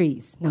climb any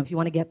trees. Now, if you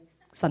want to get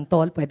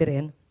santol, pwede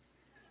rin.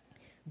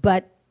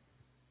 But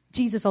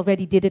Jesus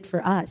already did it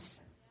for us.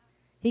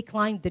 He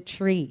climbed the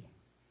tree.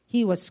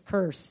 He was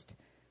cursed.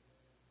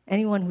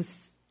 Anyone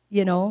who's,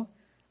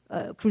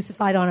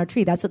 crucified on a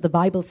tree, that's what the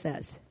Bible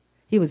says.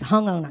 He was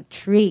hung on a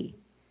tree.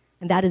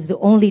 And that is the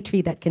only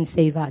tree that can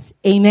save us.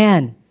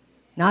 Amen.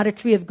 Not a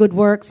tree of good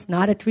works,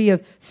 not a tree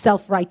of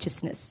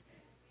self-righteousness,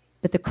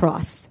 but the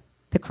cross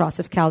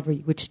of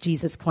Calvary, which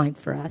Jesus climbed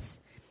for us.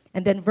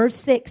 And then verse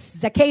 6,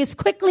 Zacchaeus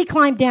quickly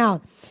climbed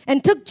down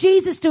and took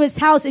Jesus to his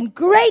house in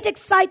great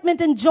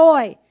excitement and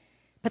joy.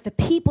 But the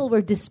people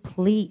were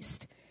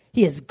displeased.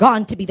 He has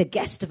gone to be the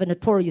guest of a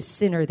notorious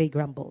sinner, they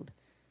grumbled.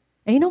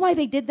 And you know why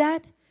they did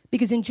that?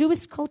 Because in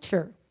Jewish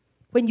culture,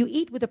 when you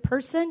eat with a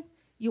person,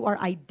 you are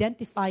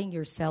identifying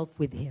yourself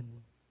with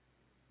him.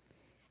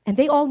 And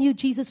they all knew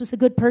Jesus was a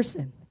good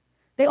person.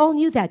 They all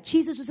knew that.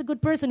 Jesus was a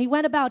good person. He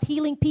went about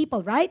healing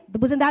people, right?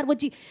 Wasn't that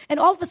what and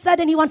all of a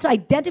sudden, He wants to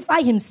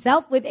identify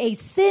Himself with a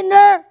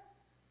sinner,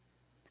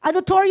 a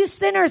notorious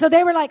sinner. So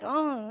they were like,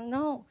 oh,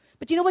 no.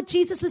 But you know what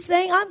Jesus was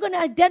saying? I'm going to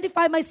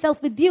identify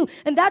myself with you.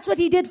 And that's what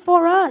He did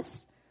for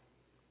us.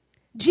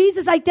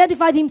 Jesus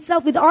identified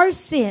Himself with our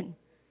sin.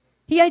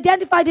 He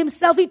identified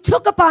Himself. He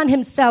took upon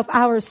Himself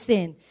our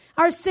sin,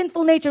 our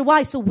sinful nature.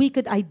 Why? So we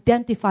could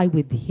identify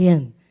with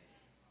Him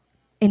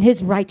in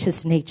His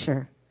righteous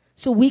nature.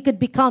 So we could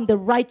become the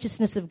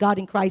righteousness of God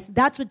in Christ.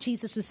 That's what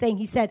Jesus was saying.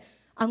 He said,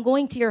 I'm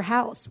going to your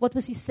house. What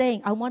was He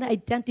saying? I want to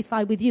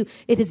identify with you.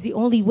 It is the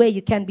only way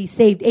you can be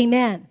saved.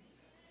 Amen.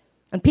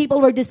 And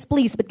people were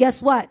displeased. But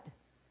guess what?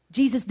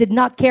 Jesus did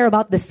not care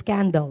about the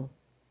scandal.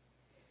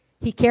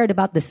 He cared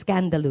about the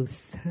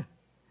scandalous.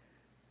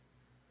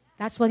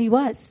 That's what He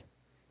was.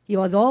 He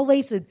was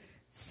always with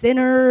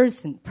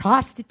sinners and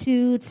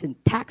prostitutes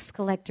and tax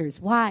collectors.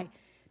 Why?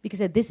 Because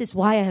this is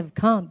why I have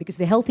come. Because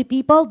the healthy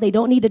people, they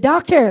don't need a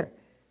doctor.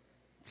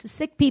 It's the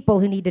sick people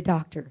who need a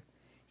doctor.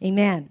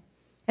 Amen.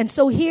 And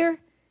so here,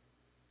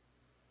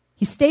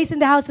 He stays in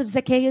the house of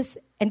Zacchaeus.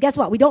 And guess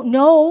what? We don't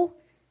know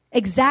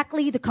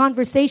exactly the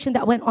conversation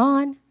that went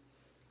on.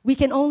 We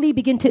can only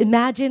begin to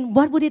imagine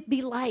what would it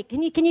be like.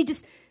 Can you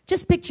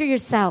just picture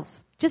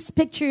yourself? Just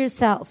picture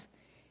yourself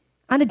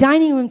on a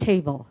dining room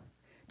table.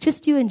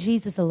 Just you and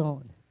Jesus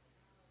alone.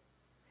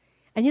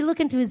 and you look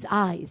into his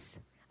eyes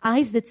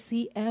that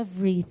see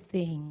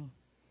everything.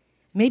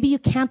 Maybe you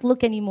can't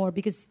look anymore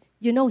because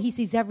you know he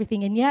sees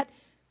everything. And yet,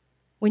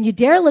 when you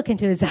dare look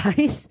into his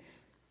eyes,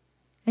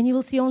 and you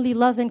will see only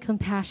love and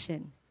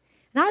compassion.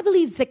 And I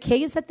believe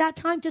Zacchaeus at that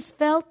time just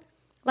felt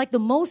like the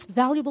most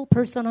valuable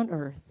person on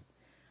earth.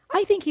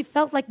 I think he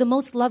felt like the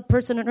most loved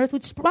person on earth,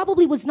 which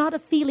probably was not a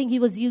feeling he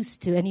was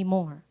used to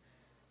anymore.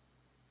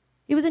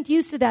 He wasn't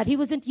used to that. He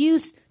wasn't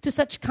used to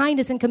such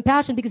kindness and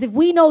compassion, because if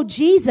we know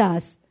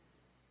Jesus,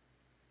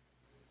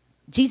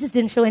 Jesus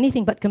didn't show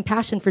anything but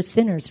compassion for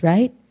sinners,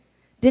 right?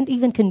 Didn't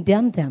even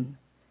condemn them.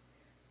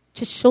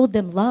 Just showed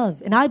them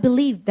love. And I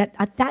believe that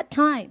at that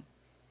time,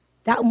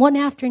 that one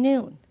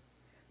afternoon,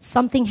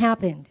 something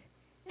happened.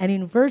 And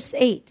in verse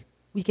 8,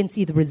 we can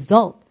see the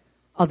result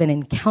of an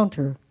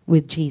encounter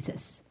with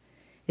Jesus.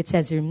 It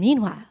says here,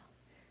 meanwhile,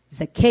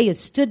 Zacchaeus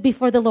stood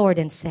before the Lord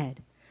and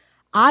said,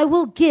 I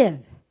will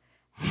give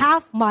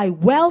half my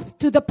wealth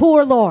to the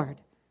poor, Lord.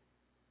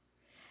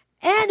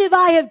 And if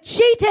I have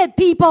cheated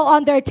people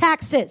on their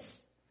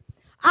taxes,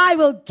 I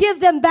will give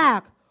them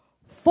back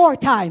 4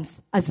 times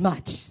as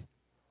much.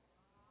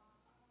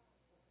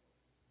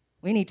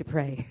 We need to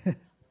pray.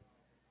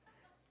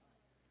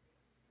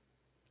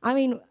 I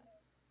mean,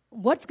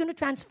 what's going to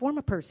transform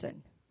a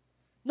person?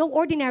 No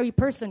ordinary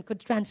person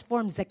could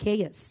transform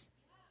Zacchaeus.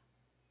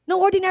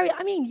 No ordinary,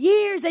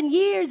 years and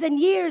years and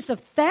years of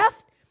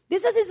theft.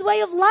 This is his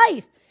way of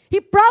life. He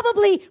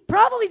probably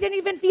didn't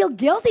even feel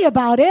guilty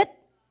about it.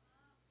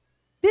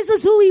 This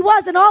was who he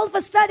was, and all of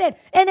a sudden,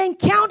 an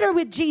encounter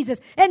with Jesus,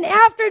 an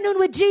afternoon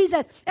with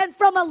Jesus, and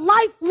from a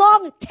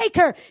lifelong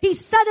taker, he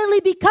suddenly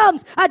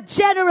becomes a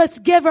generous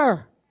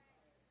giver.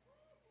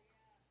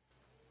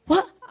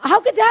 What? How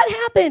could that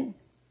happen?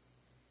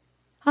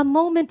 A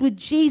moment with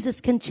Jesus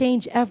can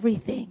change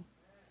everything.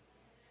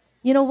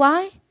 You know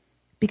why?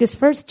 Because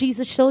first,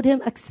 Jesus showed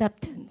him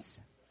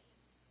acceptance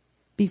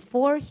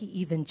before he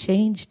even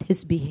changed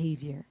his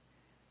behavior.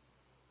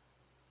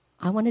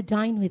 I want to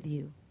dine with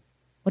you.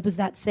 What was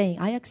that saying?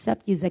 I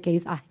accept you,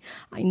 Zacchaeus.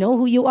 I know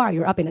who you are.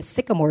 You're up in a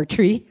sycamore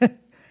tree.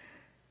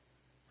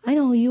 I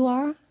know who you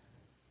are,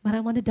 but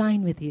I want to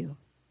dine with you.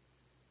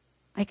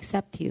 I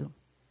accept you.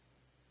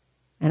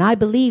 And I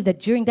believe that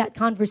during that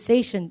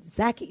conversation,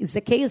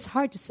 Zacchaeus'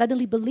 heart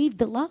suddenly believed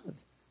the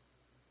love.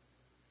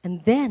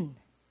 And then,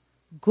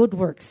 good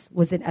works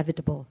was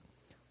inevitable.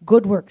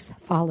 Good works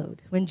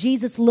followed. When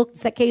Jesus looked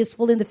Zacchaeus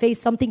full in the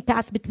face, something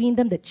passed between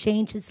them that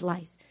changed his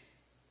life.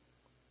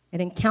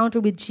 An encounter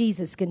with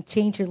Jesus can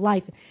change your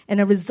life. And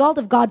a result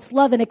of God's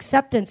love and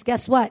acceptance,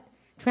 guess what?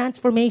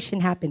 Transformation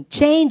happened.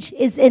 Change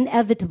is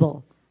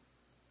inevitable.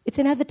 It's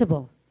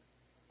inevitable.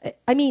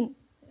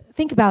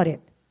 Think about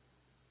it.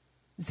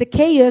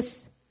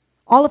 Zacchaeus,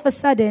 all of a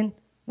sudden,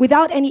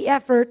 without any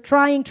effort,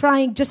 trying,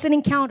 just an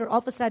encounter, all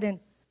of a sudden.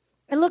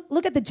 And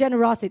look at the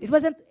generosity.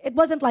 It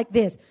wasn't like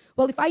this.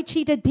 Well, if I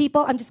cheated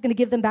people, I'm just going to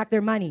give them back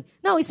their money.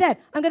 No, he said,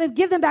 I'm going to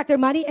give them back their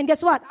money, and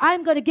guess what?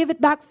 I'm going to give it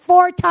back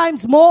 4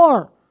 times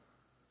more.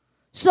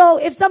 So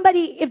if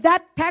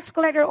that tax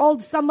collector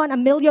owed someone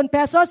 $1 million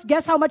pesos,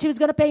 guess how much he was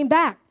going to pay him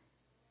back?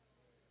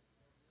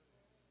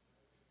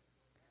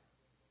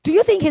 Do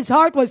you think his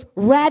heart was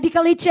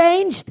radically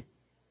changed?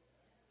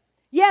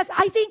 Yes,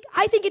 I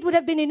think it would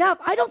have been enough.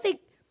 I don't think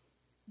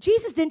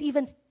Jesus didn't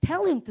even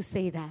tell him to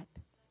say that.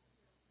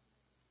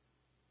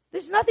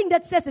 There's nothing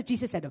that says that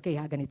Jesus said, okay,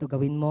 ganito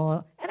gawin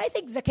mo. And I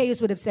think Zacchaeus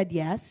would have said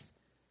yes.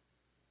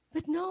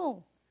 But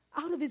no.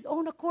 Out of his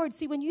own accord.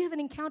 See, when you have an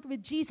encounter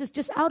with Jesus,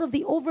 just out of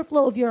the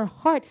overflow of your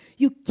heart,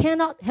 you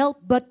cannot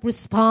help but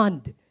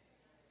respond.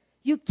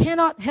 You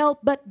cannot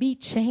help but be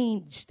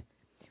changed.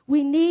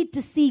 We need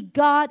to see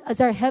God as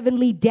our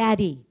heavenly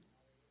daddy.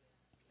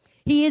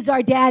 He is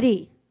our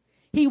daddy.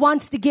 He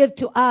wants to give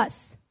to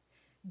us.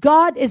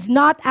 God is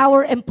not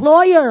our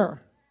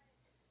employer.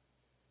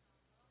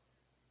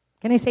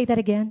 Can I say that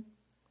again?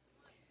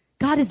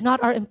 God is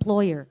not our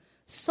employer.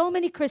 So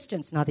many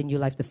Christians, not in New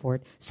Life the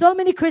Fort, so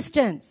many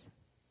Christians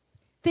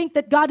think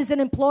that God is an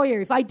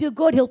employer. If I do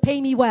good, He'll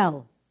pay me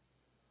well.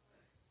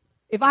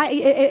 If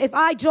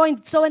I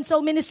join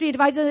so-and-so ministry,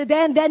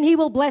 then He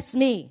will bless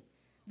me.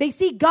 They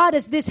see God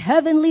as this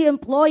heavenly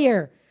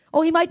employer.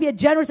 Oh, He might be a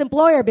generous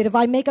employer, but if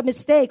I make a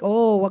mistake,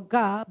 wag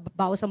ka,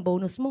 bawas ang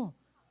bonus mo.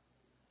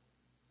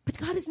 But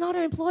God is not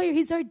our employer.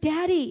 He's our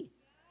daddy.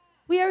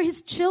 We are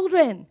His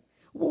children.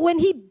 When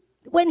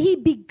He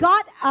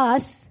begot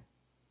us,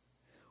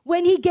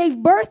 when He gave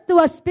birth to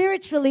us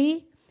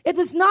spiritually, it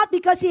was not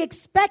because He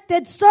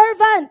expected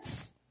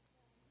servants.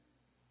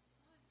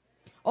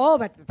 Oh,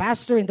 but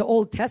Pastor, in the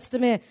Old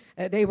Testament,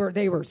 they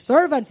were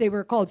servants. They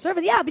were called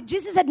servants. Yeah, but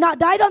Jesus had not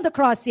died on the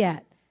cross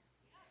yet.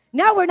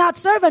 Now we're not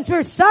servants.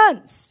 We're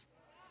sons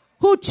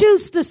who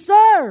choose to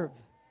serve.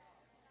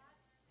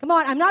 Come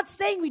on, I'm not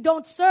saying we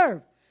don't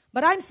serve,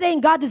 but I'm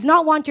saying God does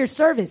not want your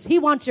service. He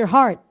wants your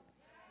heart.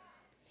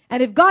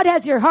 And if God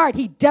has your heart,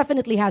 He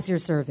definitely has your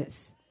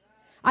service.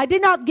 I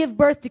did not give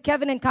birth to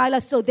Kevin and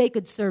Kyla so they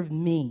could serve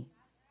me.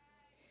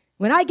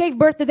 When I gave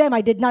birth to them, I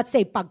did not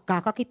say,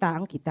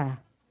 pagkakakitaan kita.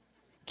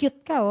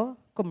 Cute ka, oh,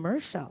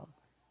 commercial.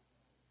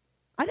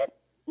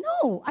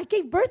 I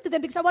gave birth to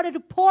them because I wanted to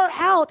pour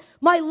out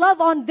my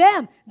love on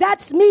them.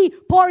 That's me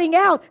pouring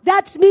out.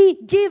 That's me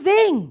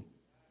giving.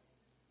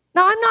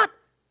 Now, I'm not,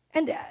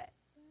 and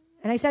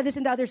I said this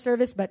in the other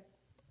service,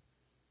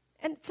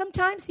 and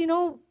sometimes,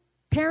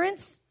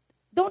 parents,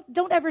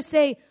 don't ever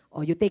say,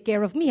 oh, you take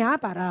care of me,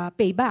 para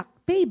payback.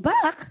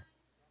 Payback?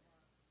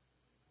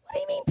 What do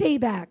you mean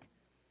payback?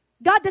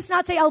 God does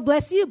not say, I'll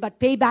bless you, but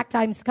payback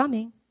time's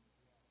coming.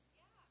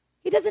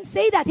 He doesn't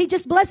say that. He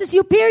just blesses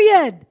you,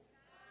 period.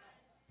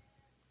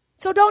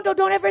 So don't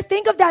ever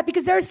think of that,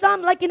 because there are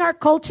some, like in our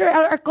culture,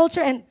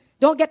 and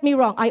don't get me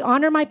wrong, I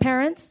honor my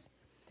parents.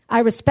 I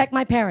respect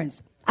my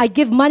parents. I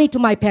give money to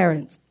my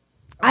parents.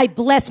 I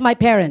bless my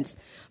parents.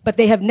 But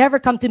they have never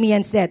come to me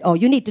and said, oh,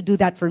 you need to do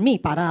that for me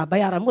para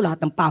bayaran mo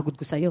lahat ng pagod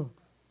ko sa'yo.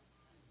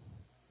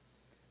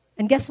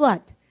 And guess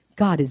what?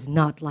 God is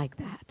not like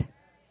that.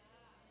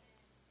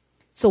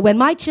 So when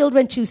my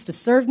children choose to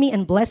serve me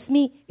and bless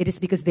me, it is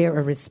because they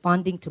are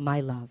responding to my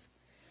love.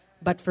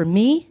 But for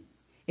me,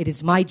 it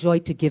is my joy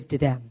to give to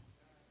them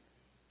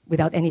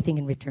without anything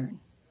in return.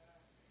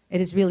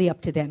 It is really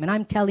up to them. And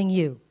I'm telling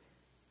you,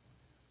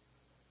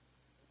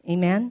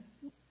 amen?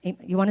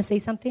 You want to say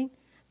something?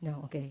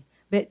 No, okay.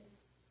 But,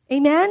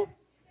 amen?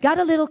 Got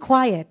a little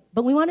quiet,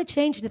 but we want to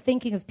change the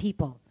thinking of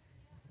people.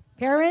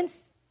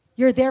 Parents,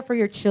 you're there for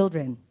your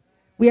children.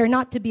 We are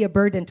not to be a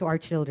burden to our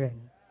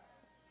children.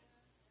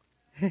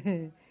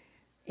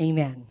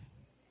 Amen.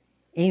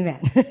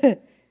 Amen.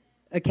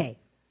 Okay.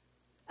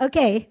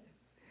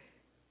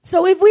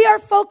 So if we are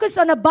focused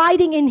on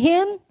abiding in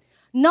Him,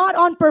 not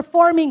on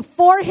performing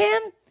for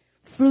Him,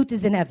 fruit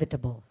is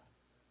inevitable.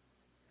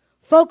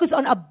 Focus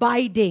on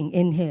abiding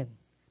in Him,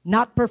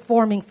 not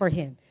performing for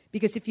Him.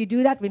 Because if you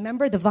do that,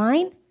 remember the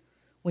vine?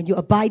 When you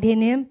abide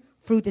in Him,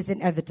 fruit is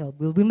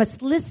inevitable. We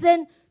must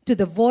listen to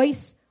the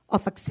voice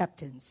of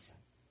acceptance.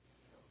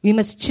 We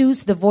must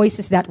choose the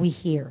voices that we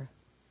hear.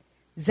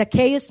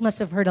 Zacchaeus must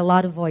have heard a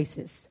lot of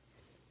voices,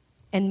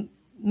 and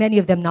many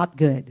of them not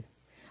good.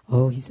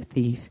 Oh, he's a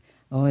thief.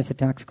 Oh, he's a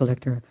tax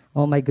collector.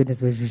 Oh, my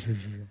goodness.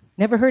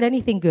 Never heard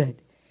anything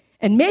good.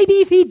 And maybe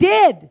if he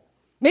did,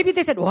 maybe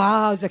they said,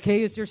 wow,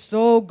 Zacchaeus, you're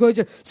so good,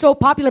 you're so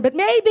popular. But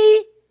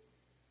maybe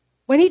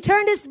when he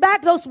turned his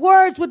back, those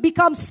words would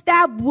become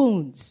stab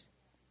wounds.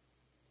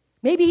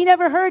 Maybe he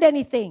never heard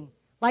anything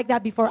like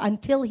that before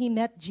until he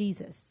met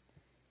Jesus.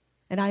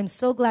 And I'm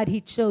so glad he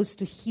chose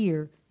to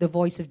hear the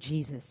voice of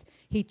Jesus.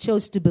 He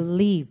chose to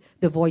believe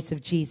the voice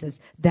of Jesus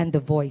than the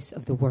voice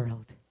of the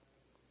world.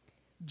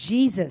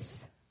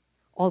 Jesus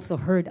also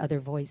heard other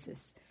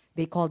voices.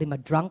 They called him a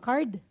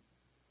drunkard,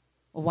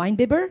 a wine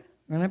bibber.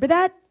 Remember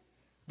that?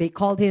 They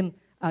called him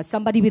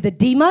somebody with a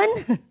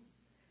demon.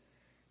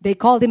 They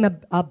called him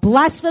a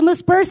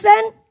blasphemous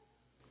person.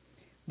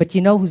 But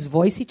you know whose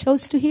voice he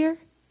chose to hear?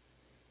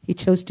 He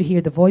chose to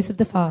hear the voice of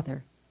the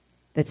Father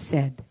that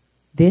said,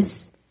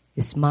 "This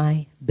is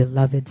my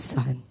beloved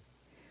Son,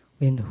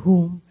 in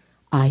whom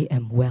I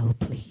am well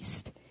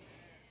pleased."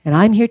 And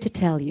I'm here to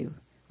tell you,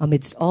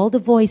 amidst all the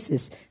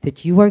voices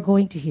that you are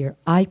going to hear,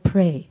 I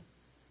pray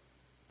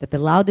that the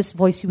loudest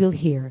voice you will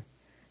hear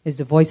is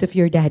the voice of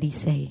your daddy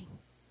saying,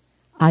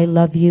 "I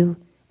love you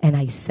and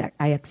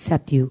I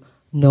accept you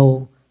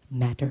no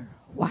matter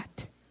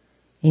what."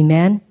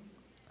 Amen?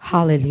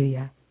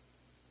 Hallelujah.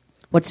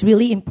 What's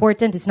really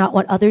important is not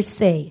what others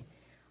say,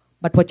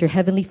 but what your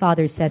Heavenly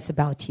Father says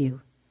about you.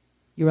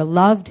 You're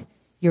loved,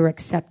 you're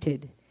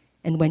accepted.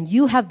 And when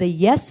you have the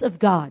yes of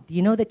God, do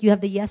you know that you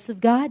have the yes of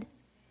God?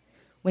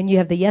 When you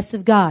have the yes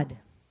of God,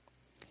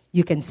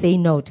 you can say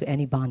no to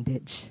any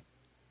bondage.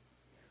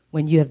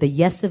 When you have the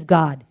yes of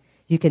God,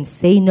 you can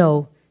say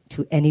no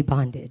to any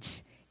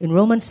bondage. In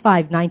Romans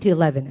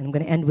 5:9-11, and I'm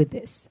going to end with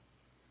this.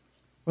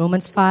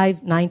 Romans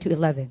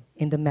 5:9-11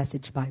 in the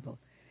Message Bible.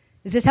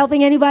 Is this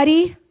helping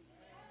anybody?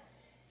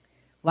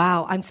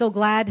 Wow, I'm so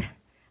glad.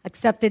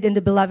 Accepted in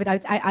the beloved.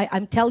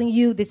 I'm telling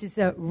you, this is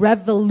a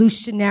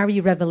revolutionary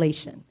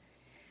revelation.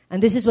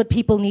 And this is what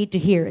people need to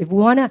hear. If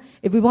we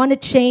want to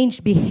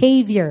change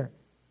behavior,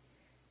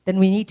 then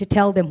we need to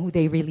tell them who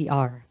they really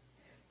are,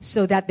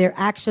 so that their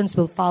actions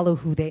will follow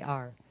who they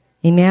are.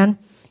 Amen?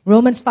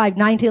 Romans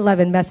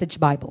 5:9-11 Message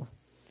Bible.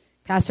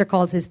 Pastor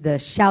calls this the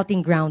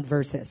shouting ground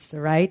verses, all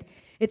right?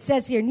 It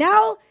says here,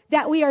 "Now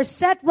that we are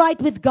set right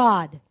with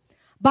God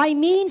by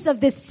means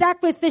of this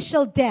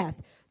sacrificial death,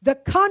 the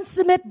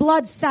consummate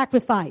blood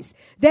sacrifice,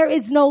 there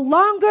is no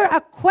longer a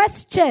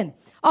question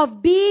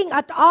of being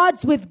at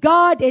odds with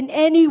God in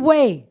any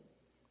way."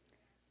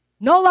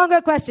 No longer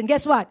a question.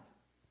 Guess what?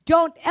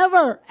 Don't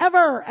ever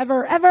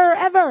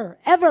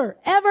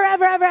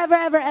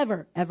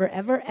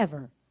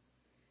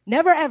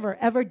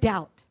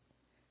doubt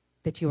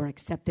that you are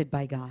accepted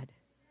by God.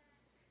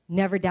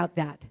 Never doubt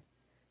that.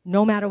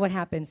 No matter what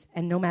happens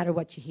and no matter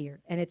what you hear.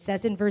 And it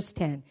says in verse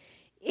 10,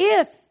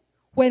 "If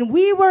when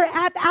we were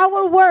at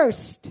our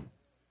worst,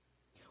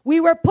 we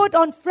were put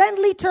on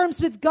friendly terms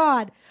with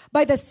God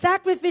by the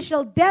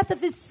sacrificial death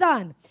of His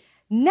Son,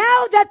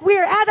 now that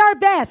we're at our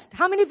best,"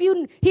 how many of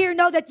you here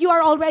know that you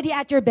are already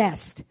at your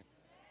best?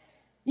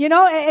 You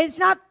know, it's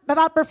not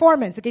about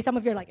performance. Okay, some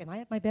of you are like, am I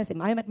at my best?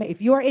 Am I at my...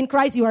 If you are in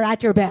Christ, you are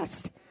at your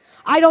best.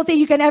 I don't think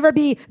you can ever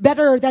be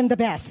better than the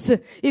best.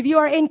 If you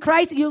are in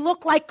Christ, you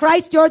look like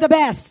Christ, you're the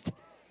best.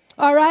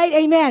 All right,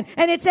 amen.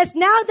 And it says,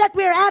 now that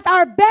we're at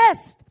our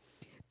best,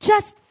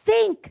 just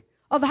think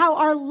of how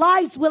our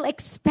lives will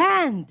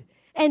expand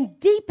and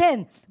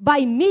deepen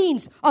by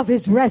means of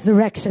His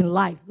resurrection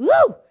life.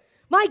 Woo!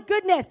 My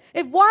goodness,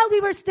 if while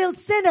we were still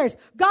sinners,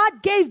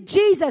 God gave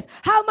Jesus,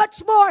 how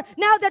much more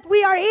now that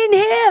we are in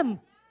Him?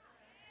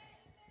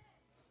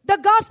 The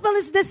gospel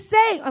is the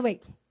same. Oh,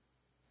 wait.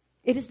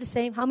 It is the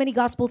same. How many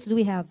gospels do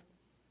we have?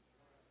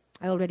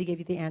 I already gave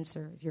you the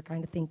answer. If you're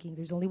kind of thinking,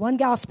 there's only one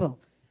gospel.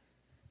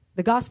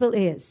 The gospel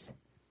is,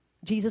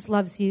 Jesus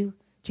loves you.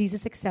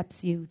 Jesus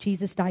accepts you.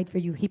 Jesus died for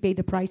you. He paid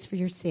the price for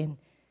your sin.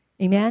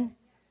 Amen? And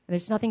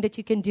there's nothing that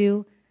you can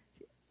do,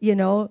 you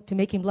know, to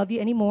make Him love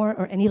you any more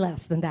or any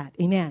less than that.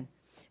 Amen.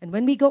 And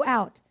when we go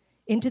out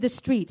into the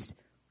streets,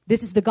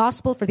 this is the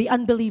gospel for the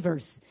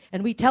unbelievers.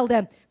 And we tell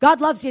them,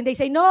 God loves you. And they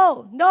say,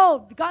 no,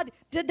 God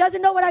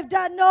doesn't know what I've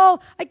done. No,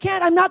 I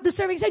can't. I'm not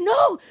deserving. Say,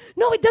 no,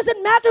 it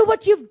doesn't matter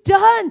what you've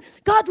done.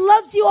 God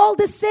loves you all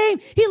the same.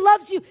 He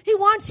loves you. He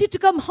wants you to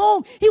come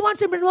home. He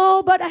wants you to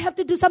know, but I have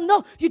to do something.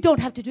 No, you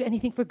don't have to do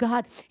anything for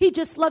God. He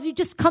just loves you.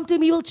 Just come to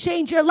Him. He will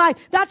change your life.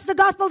 That's the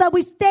gospel that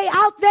we stay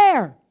out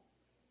there.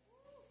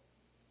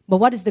 But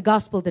what is the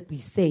gospel that we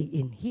say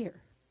in here?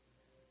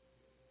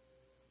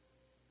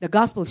 The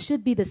gospel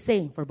should be the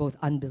same for both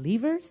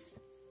unbelievers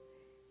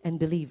and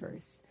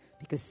believers.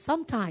 Because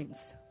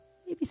sometimes,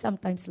 maybe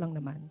sometimes lang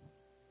naman,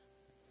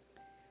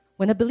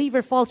 when a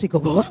believer falls, we go,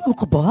 ano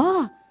ka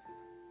ba?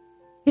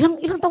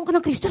 Ilang taong ka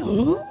ng Christian?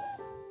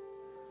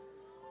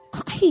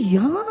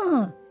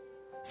 Kakahiya.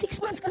 6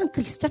 months ka ng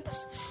Christian.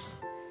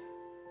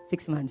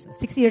 6 months.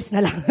 6 years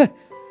na lang.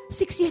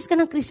 6 years ka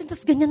ng Christian,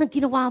 tapos ganyan ang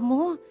ginawa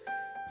mo.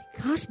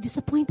 Gosh,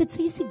 disappointed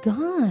sa'yo si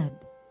God.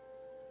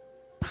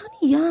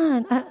 Paano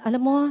yan? Alam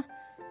mo,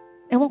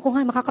 ewan ko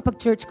nga,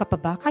 makakapag-church ka pa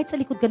ba? Kahit sa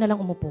likod ka na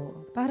lang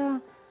umupo. Para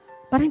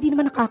hindi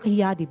naman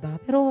nakakahiya, di ba?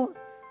 Pero,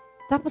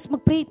 tapos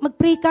mag-pray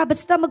ka,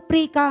 basta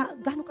mag-pray ka.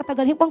 Gano'ng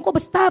katagal? Ewan ko,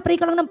 basta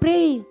pray ka lang ng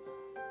pray.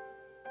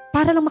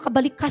 Para lang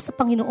makabalik ka sa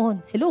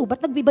Panginoon. Hello,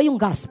 ba't nag-iba yung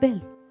gospel?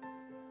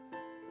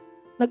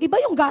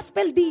 Nag-iba yung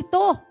gospel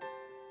dito.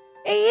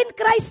 In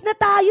Christ na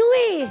tayo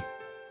eh.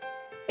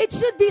 It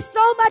should be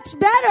so much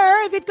better,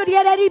 if it could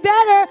get any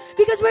better,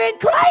 because we're in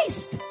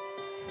Christ.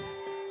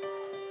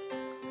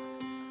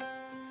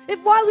 If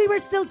while we were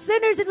still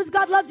sinners, it was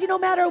God loves you no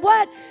matter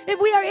what.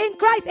 If we are in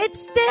Christ, it's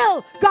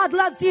still God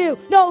loves you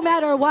no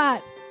matter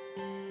what.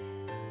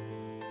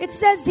 It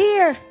says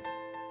here,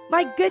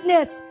 my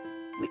goodness,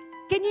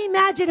 can you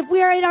imagine if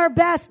we are in our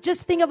best,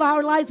 just think of how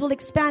our lives will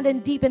expand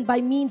and deepen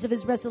by means of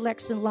His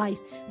resurrection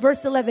life.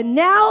 Verse 11,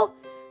 now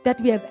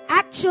that we have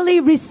actually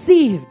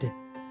received,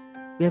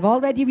 we have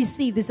already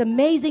received this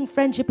amazing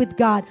friendship with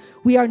God,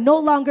 we are no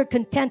longer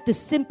content to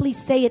simply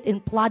say it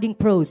in plodding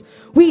prose.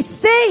 We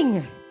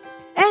sing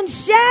and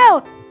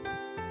shout.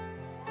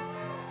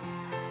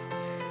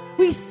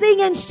 We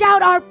sing and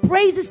shout our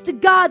praises to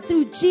God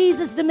through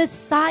Jesus the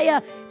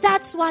Messiah.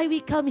 That's why we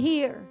come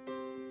here.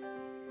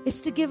 It's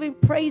to give Him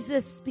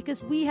praises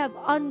because we have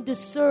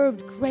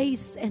undeserved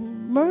grace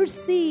and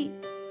mercy.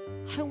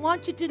 I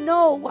want you to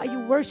know why you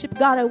worship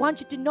God. I want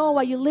you to know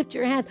why you lift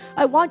your hands.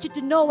 I want you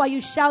to know why you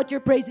shout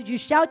your praises. You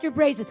shout your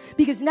praises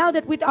because now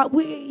that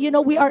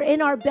we are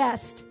in our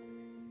best,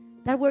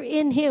 that we're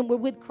in Him, we're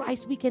with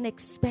Christ, we can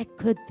expect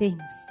good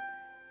things.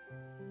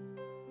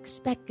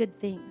 Expect good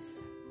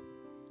things.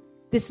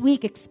 This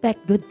week,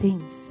 expect good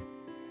things.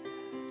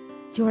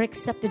 You're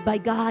accepted by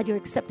God. You're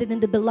accepted in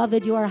the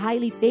beloved. You are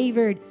highly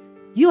favored.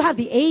 You have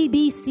the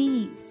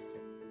ABCs.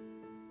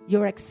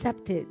 You're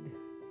accepted.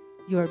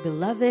 You are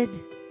beloved.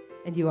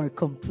 And you are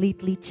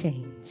completely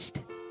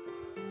changed.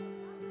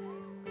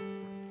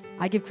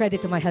 I give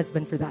credit to my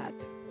husband for that.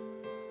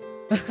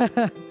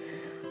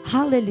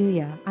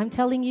 Hallelujah. I'm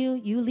telling you,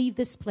 you leave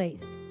this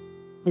place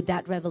with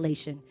that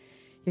revelation.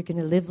 You're going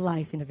to live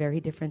life in a very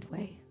different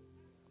way.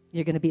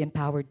 You're going to be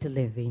empowered to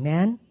live.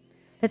 Amen?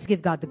 Let's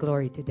give God the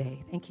glory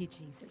today. Thank you,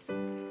 Jesus.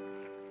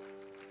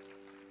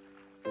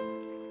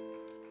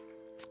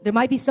 There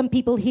might be some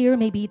people here,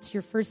 maybe it's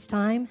your first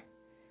time,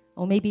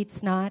 or maybe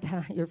it's not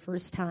your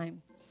first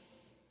time.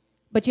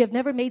 But you have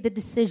never made the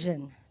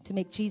decision to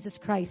make Jesus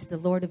Christ the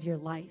Lord of your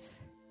life.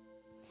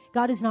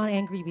 God is not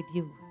angry with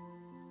you.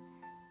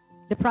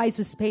 The price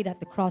was paid at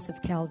the cross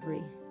of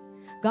Calvary.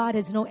 God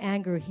has no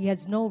anger. He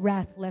has no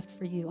wrath left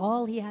for you.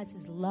 All He has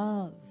is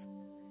love.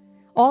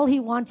 All He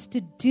wants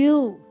to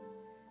do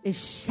is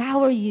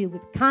shower you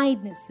with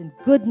kindness and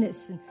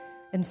goodness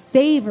and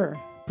favor,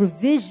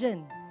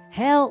 provision,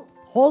 health,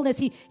 wholeness.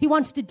 He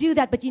wants to do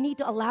that, but you need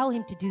to allow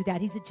Him to do that.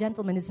 He's a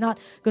gentleman. He's not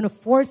going to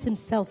force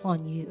Himself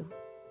on you.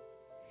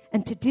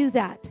 And to do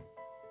that,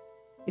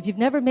 if you've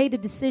never made a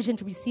decision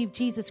to receive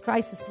Jesus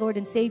Christ as Lord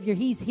and Savior,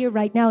 He's here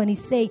right now and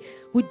He's saying,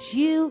 would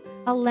you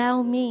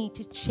allow me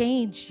to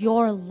change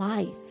your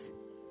life?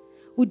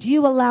 Would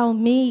you allow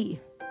me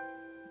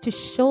to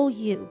show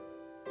you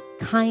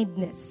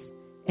kindness,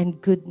 and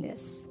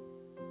goodness.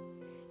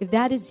 If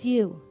that is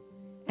you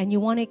and you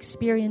want to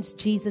experience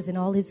Jesus and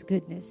all His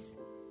goodness,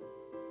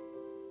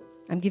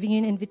 I'm giving you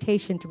an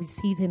invitation to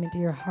receive Him into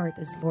your heart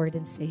as Lord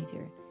and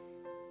Savior.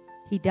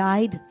 He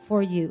died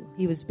for you.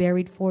 He was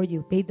buried for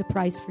you, paid the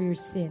price for your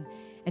sin,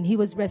 and He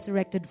was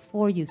resurrected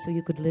for you so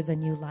you could live a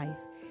new life.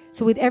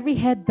 So with every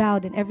head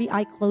bowed and every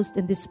eye closed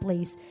in this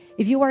place,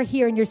 if you are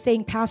here and you're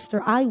saying,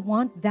 Pastor, I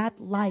want that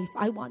life.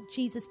 I want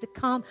Jesus to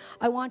come.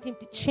 I want Him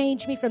to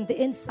change me from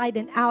the inside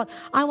and out.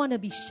 I want to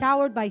be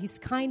showered by His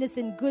kindness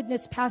and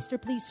goodness. Pastor,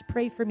 please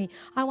pray for me.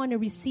 I want to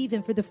receive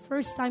Him for the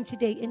first time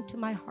today into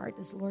my heart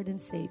as Lord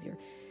and Savior.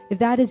 If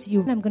that is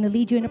you, I'm going to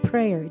lead you in a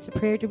prayer. It's a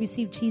prayer to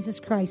receive Jesus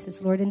Christ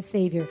as Lord and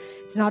Savior.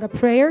 It's not a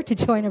prayer to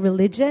join a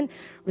religion.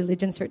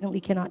 Religion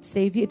certainly cannot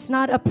save you. It's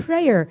not a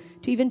prayer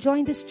to even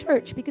join this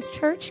church, because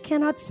church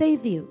cannot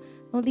save you.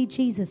 Only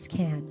Jesus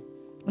can.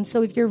 And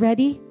so if you're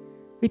ready,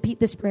 repeat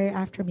this prayer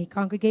after me.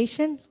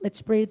 Congregation,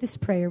 let's pray this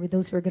prayer with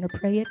those who are going to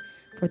pray it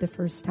for the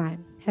first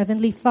time.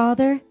 Heavenly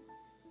Father,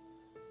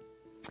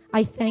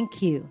 I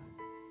thank you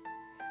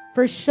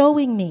for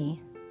showing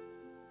me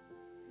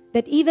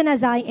that even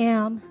as I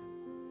am,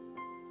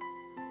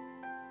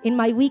 in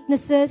my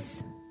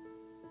weaknesses,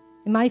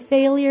 in my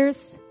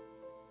failures,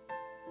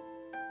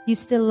 you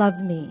still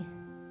love me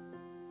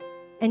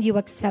and you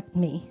accept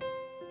me.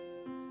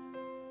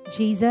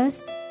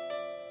 Jesus,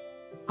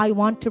 I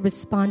want to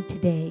respond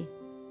today.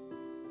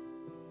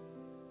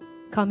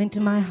 Come into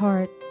my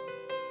heart.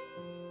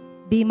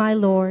 Be my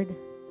Lord.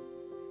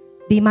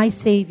 Be my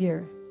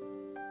Savior.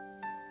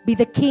 Be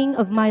the King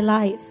of my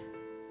life.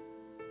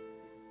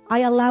 I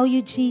allow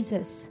you,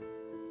 Jesus,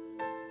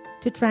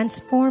 to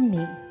transform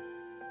me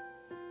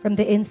from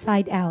the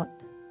inside out.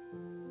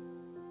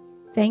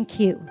 Thank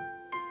you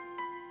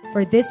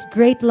for this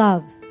great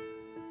love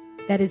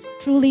that is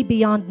truly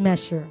beyond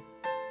measure.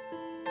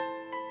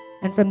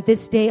 And from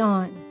this day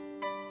on,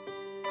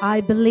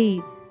 I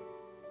believe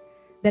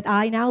that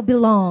I now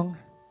belong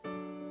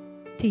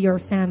to your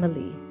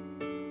family.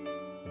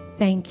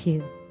 Thank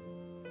you.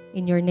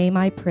 In your name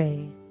I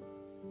pray.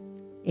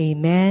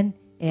 Amen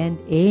and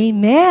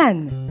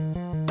amen.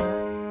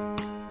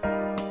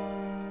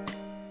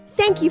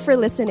 Thank you for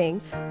listening.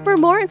 For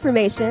more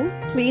information,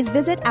 please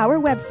visit our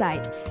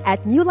website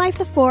at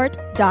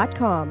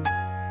newlifethefort.com.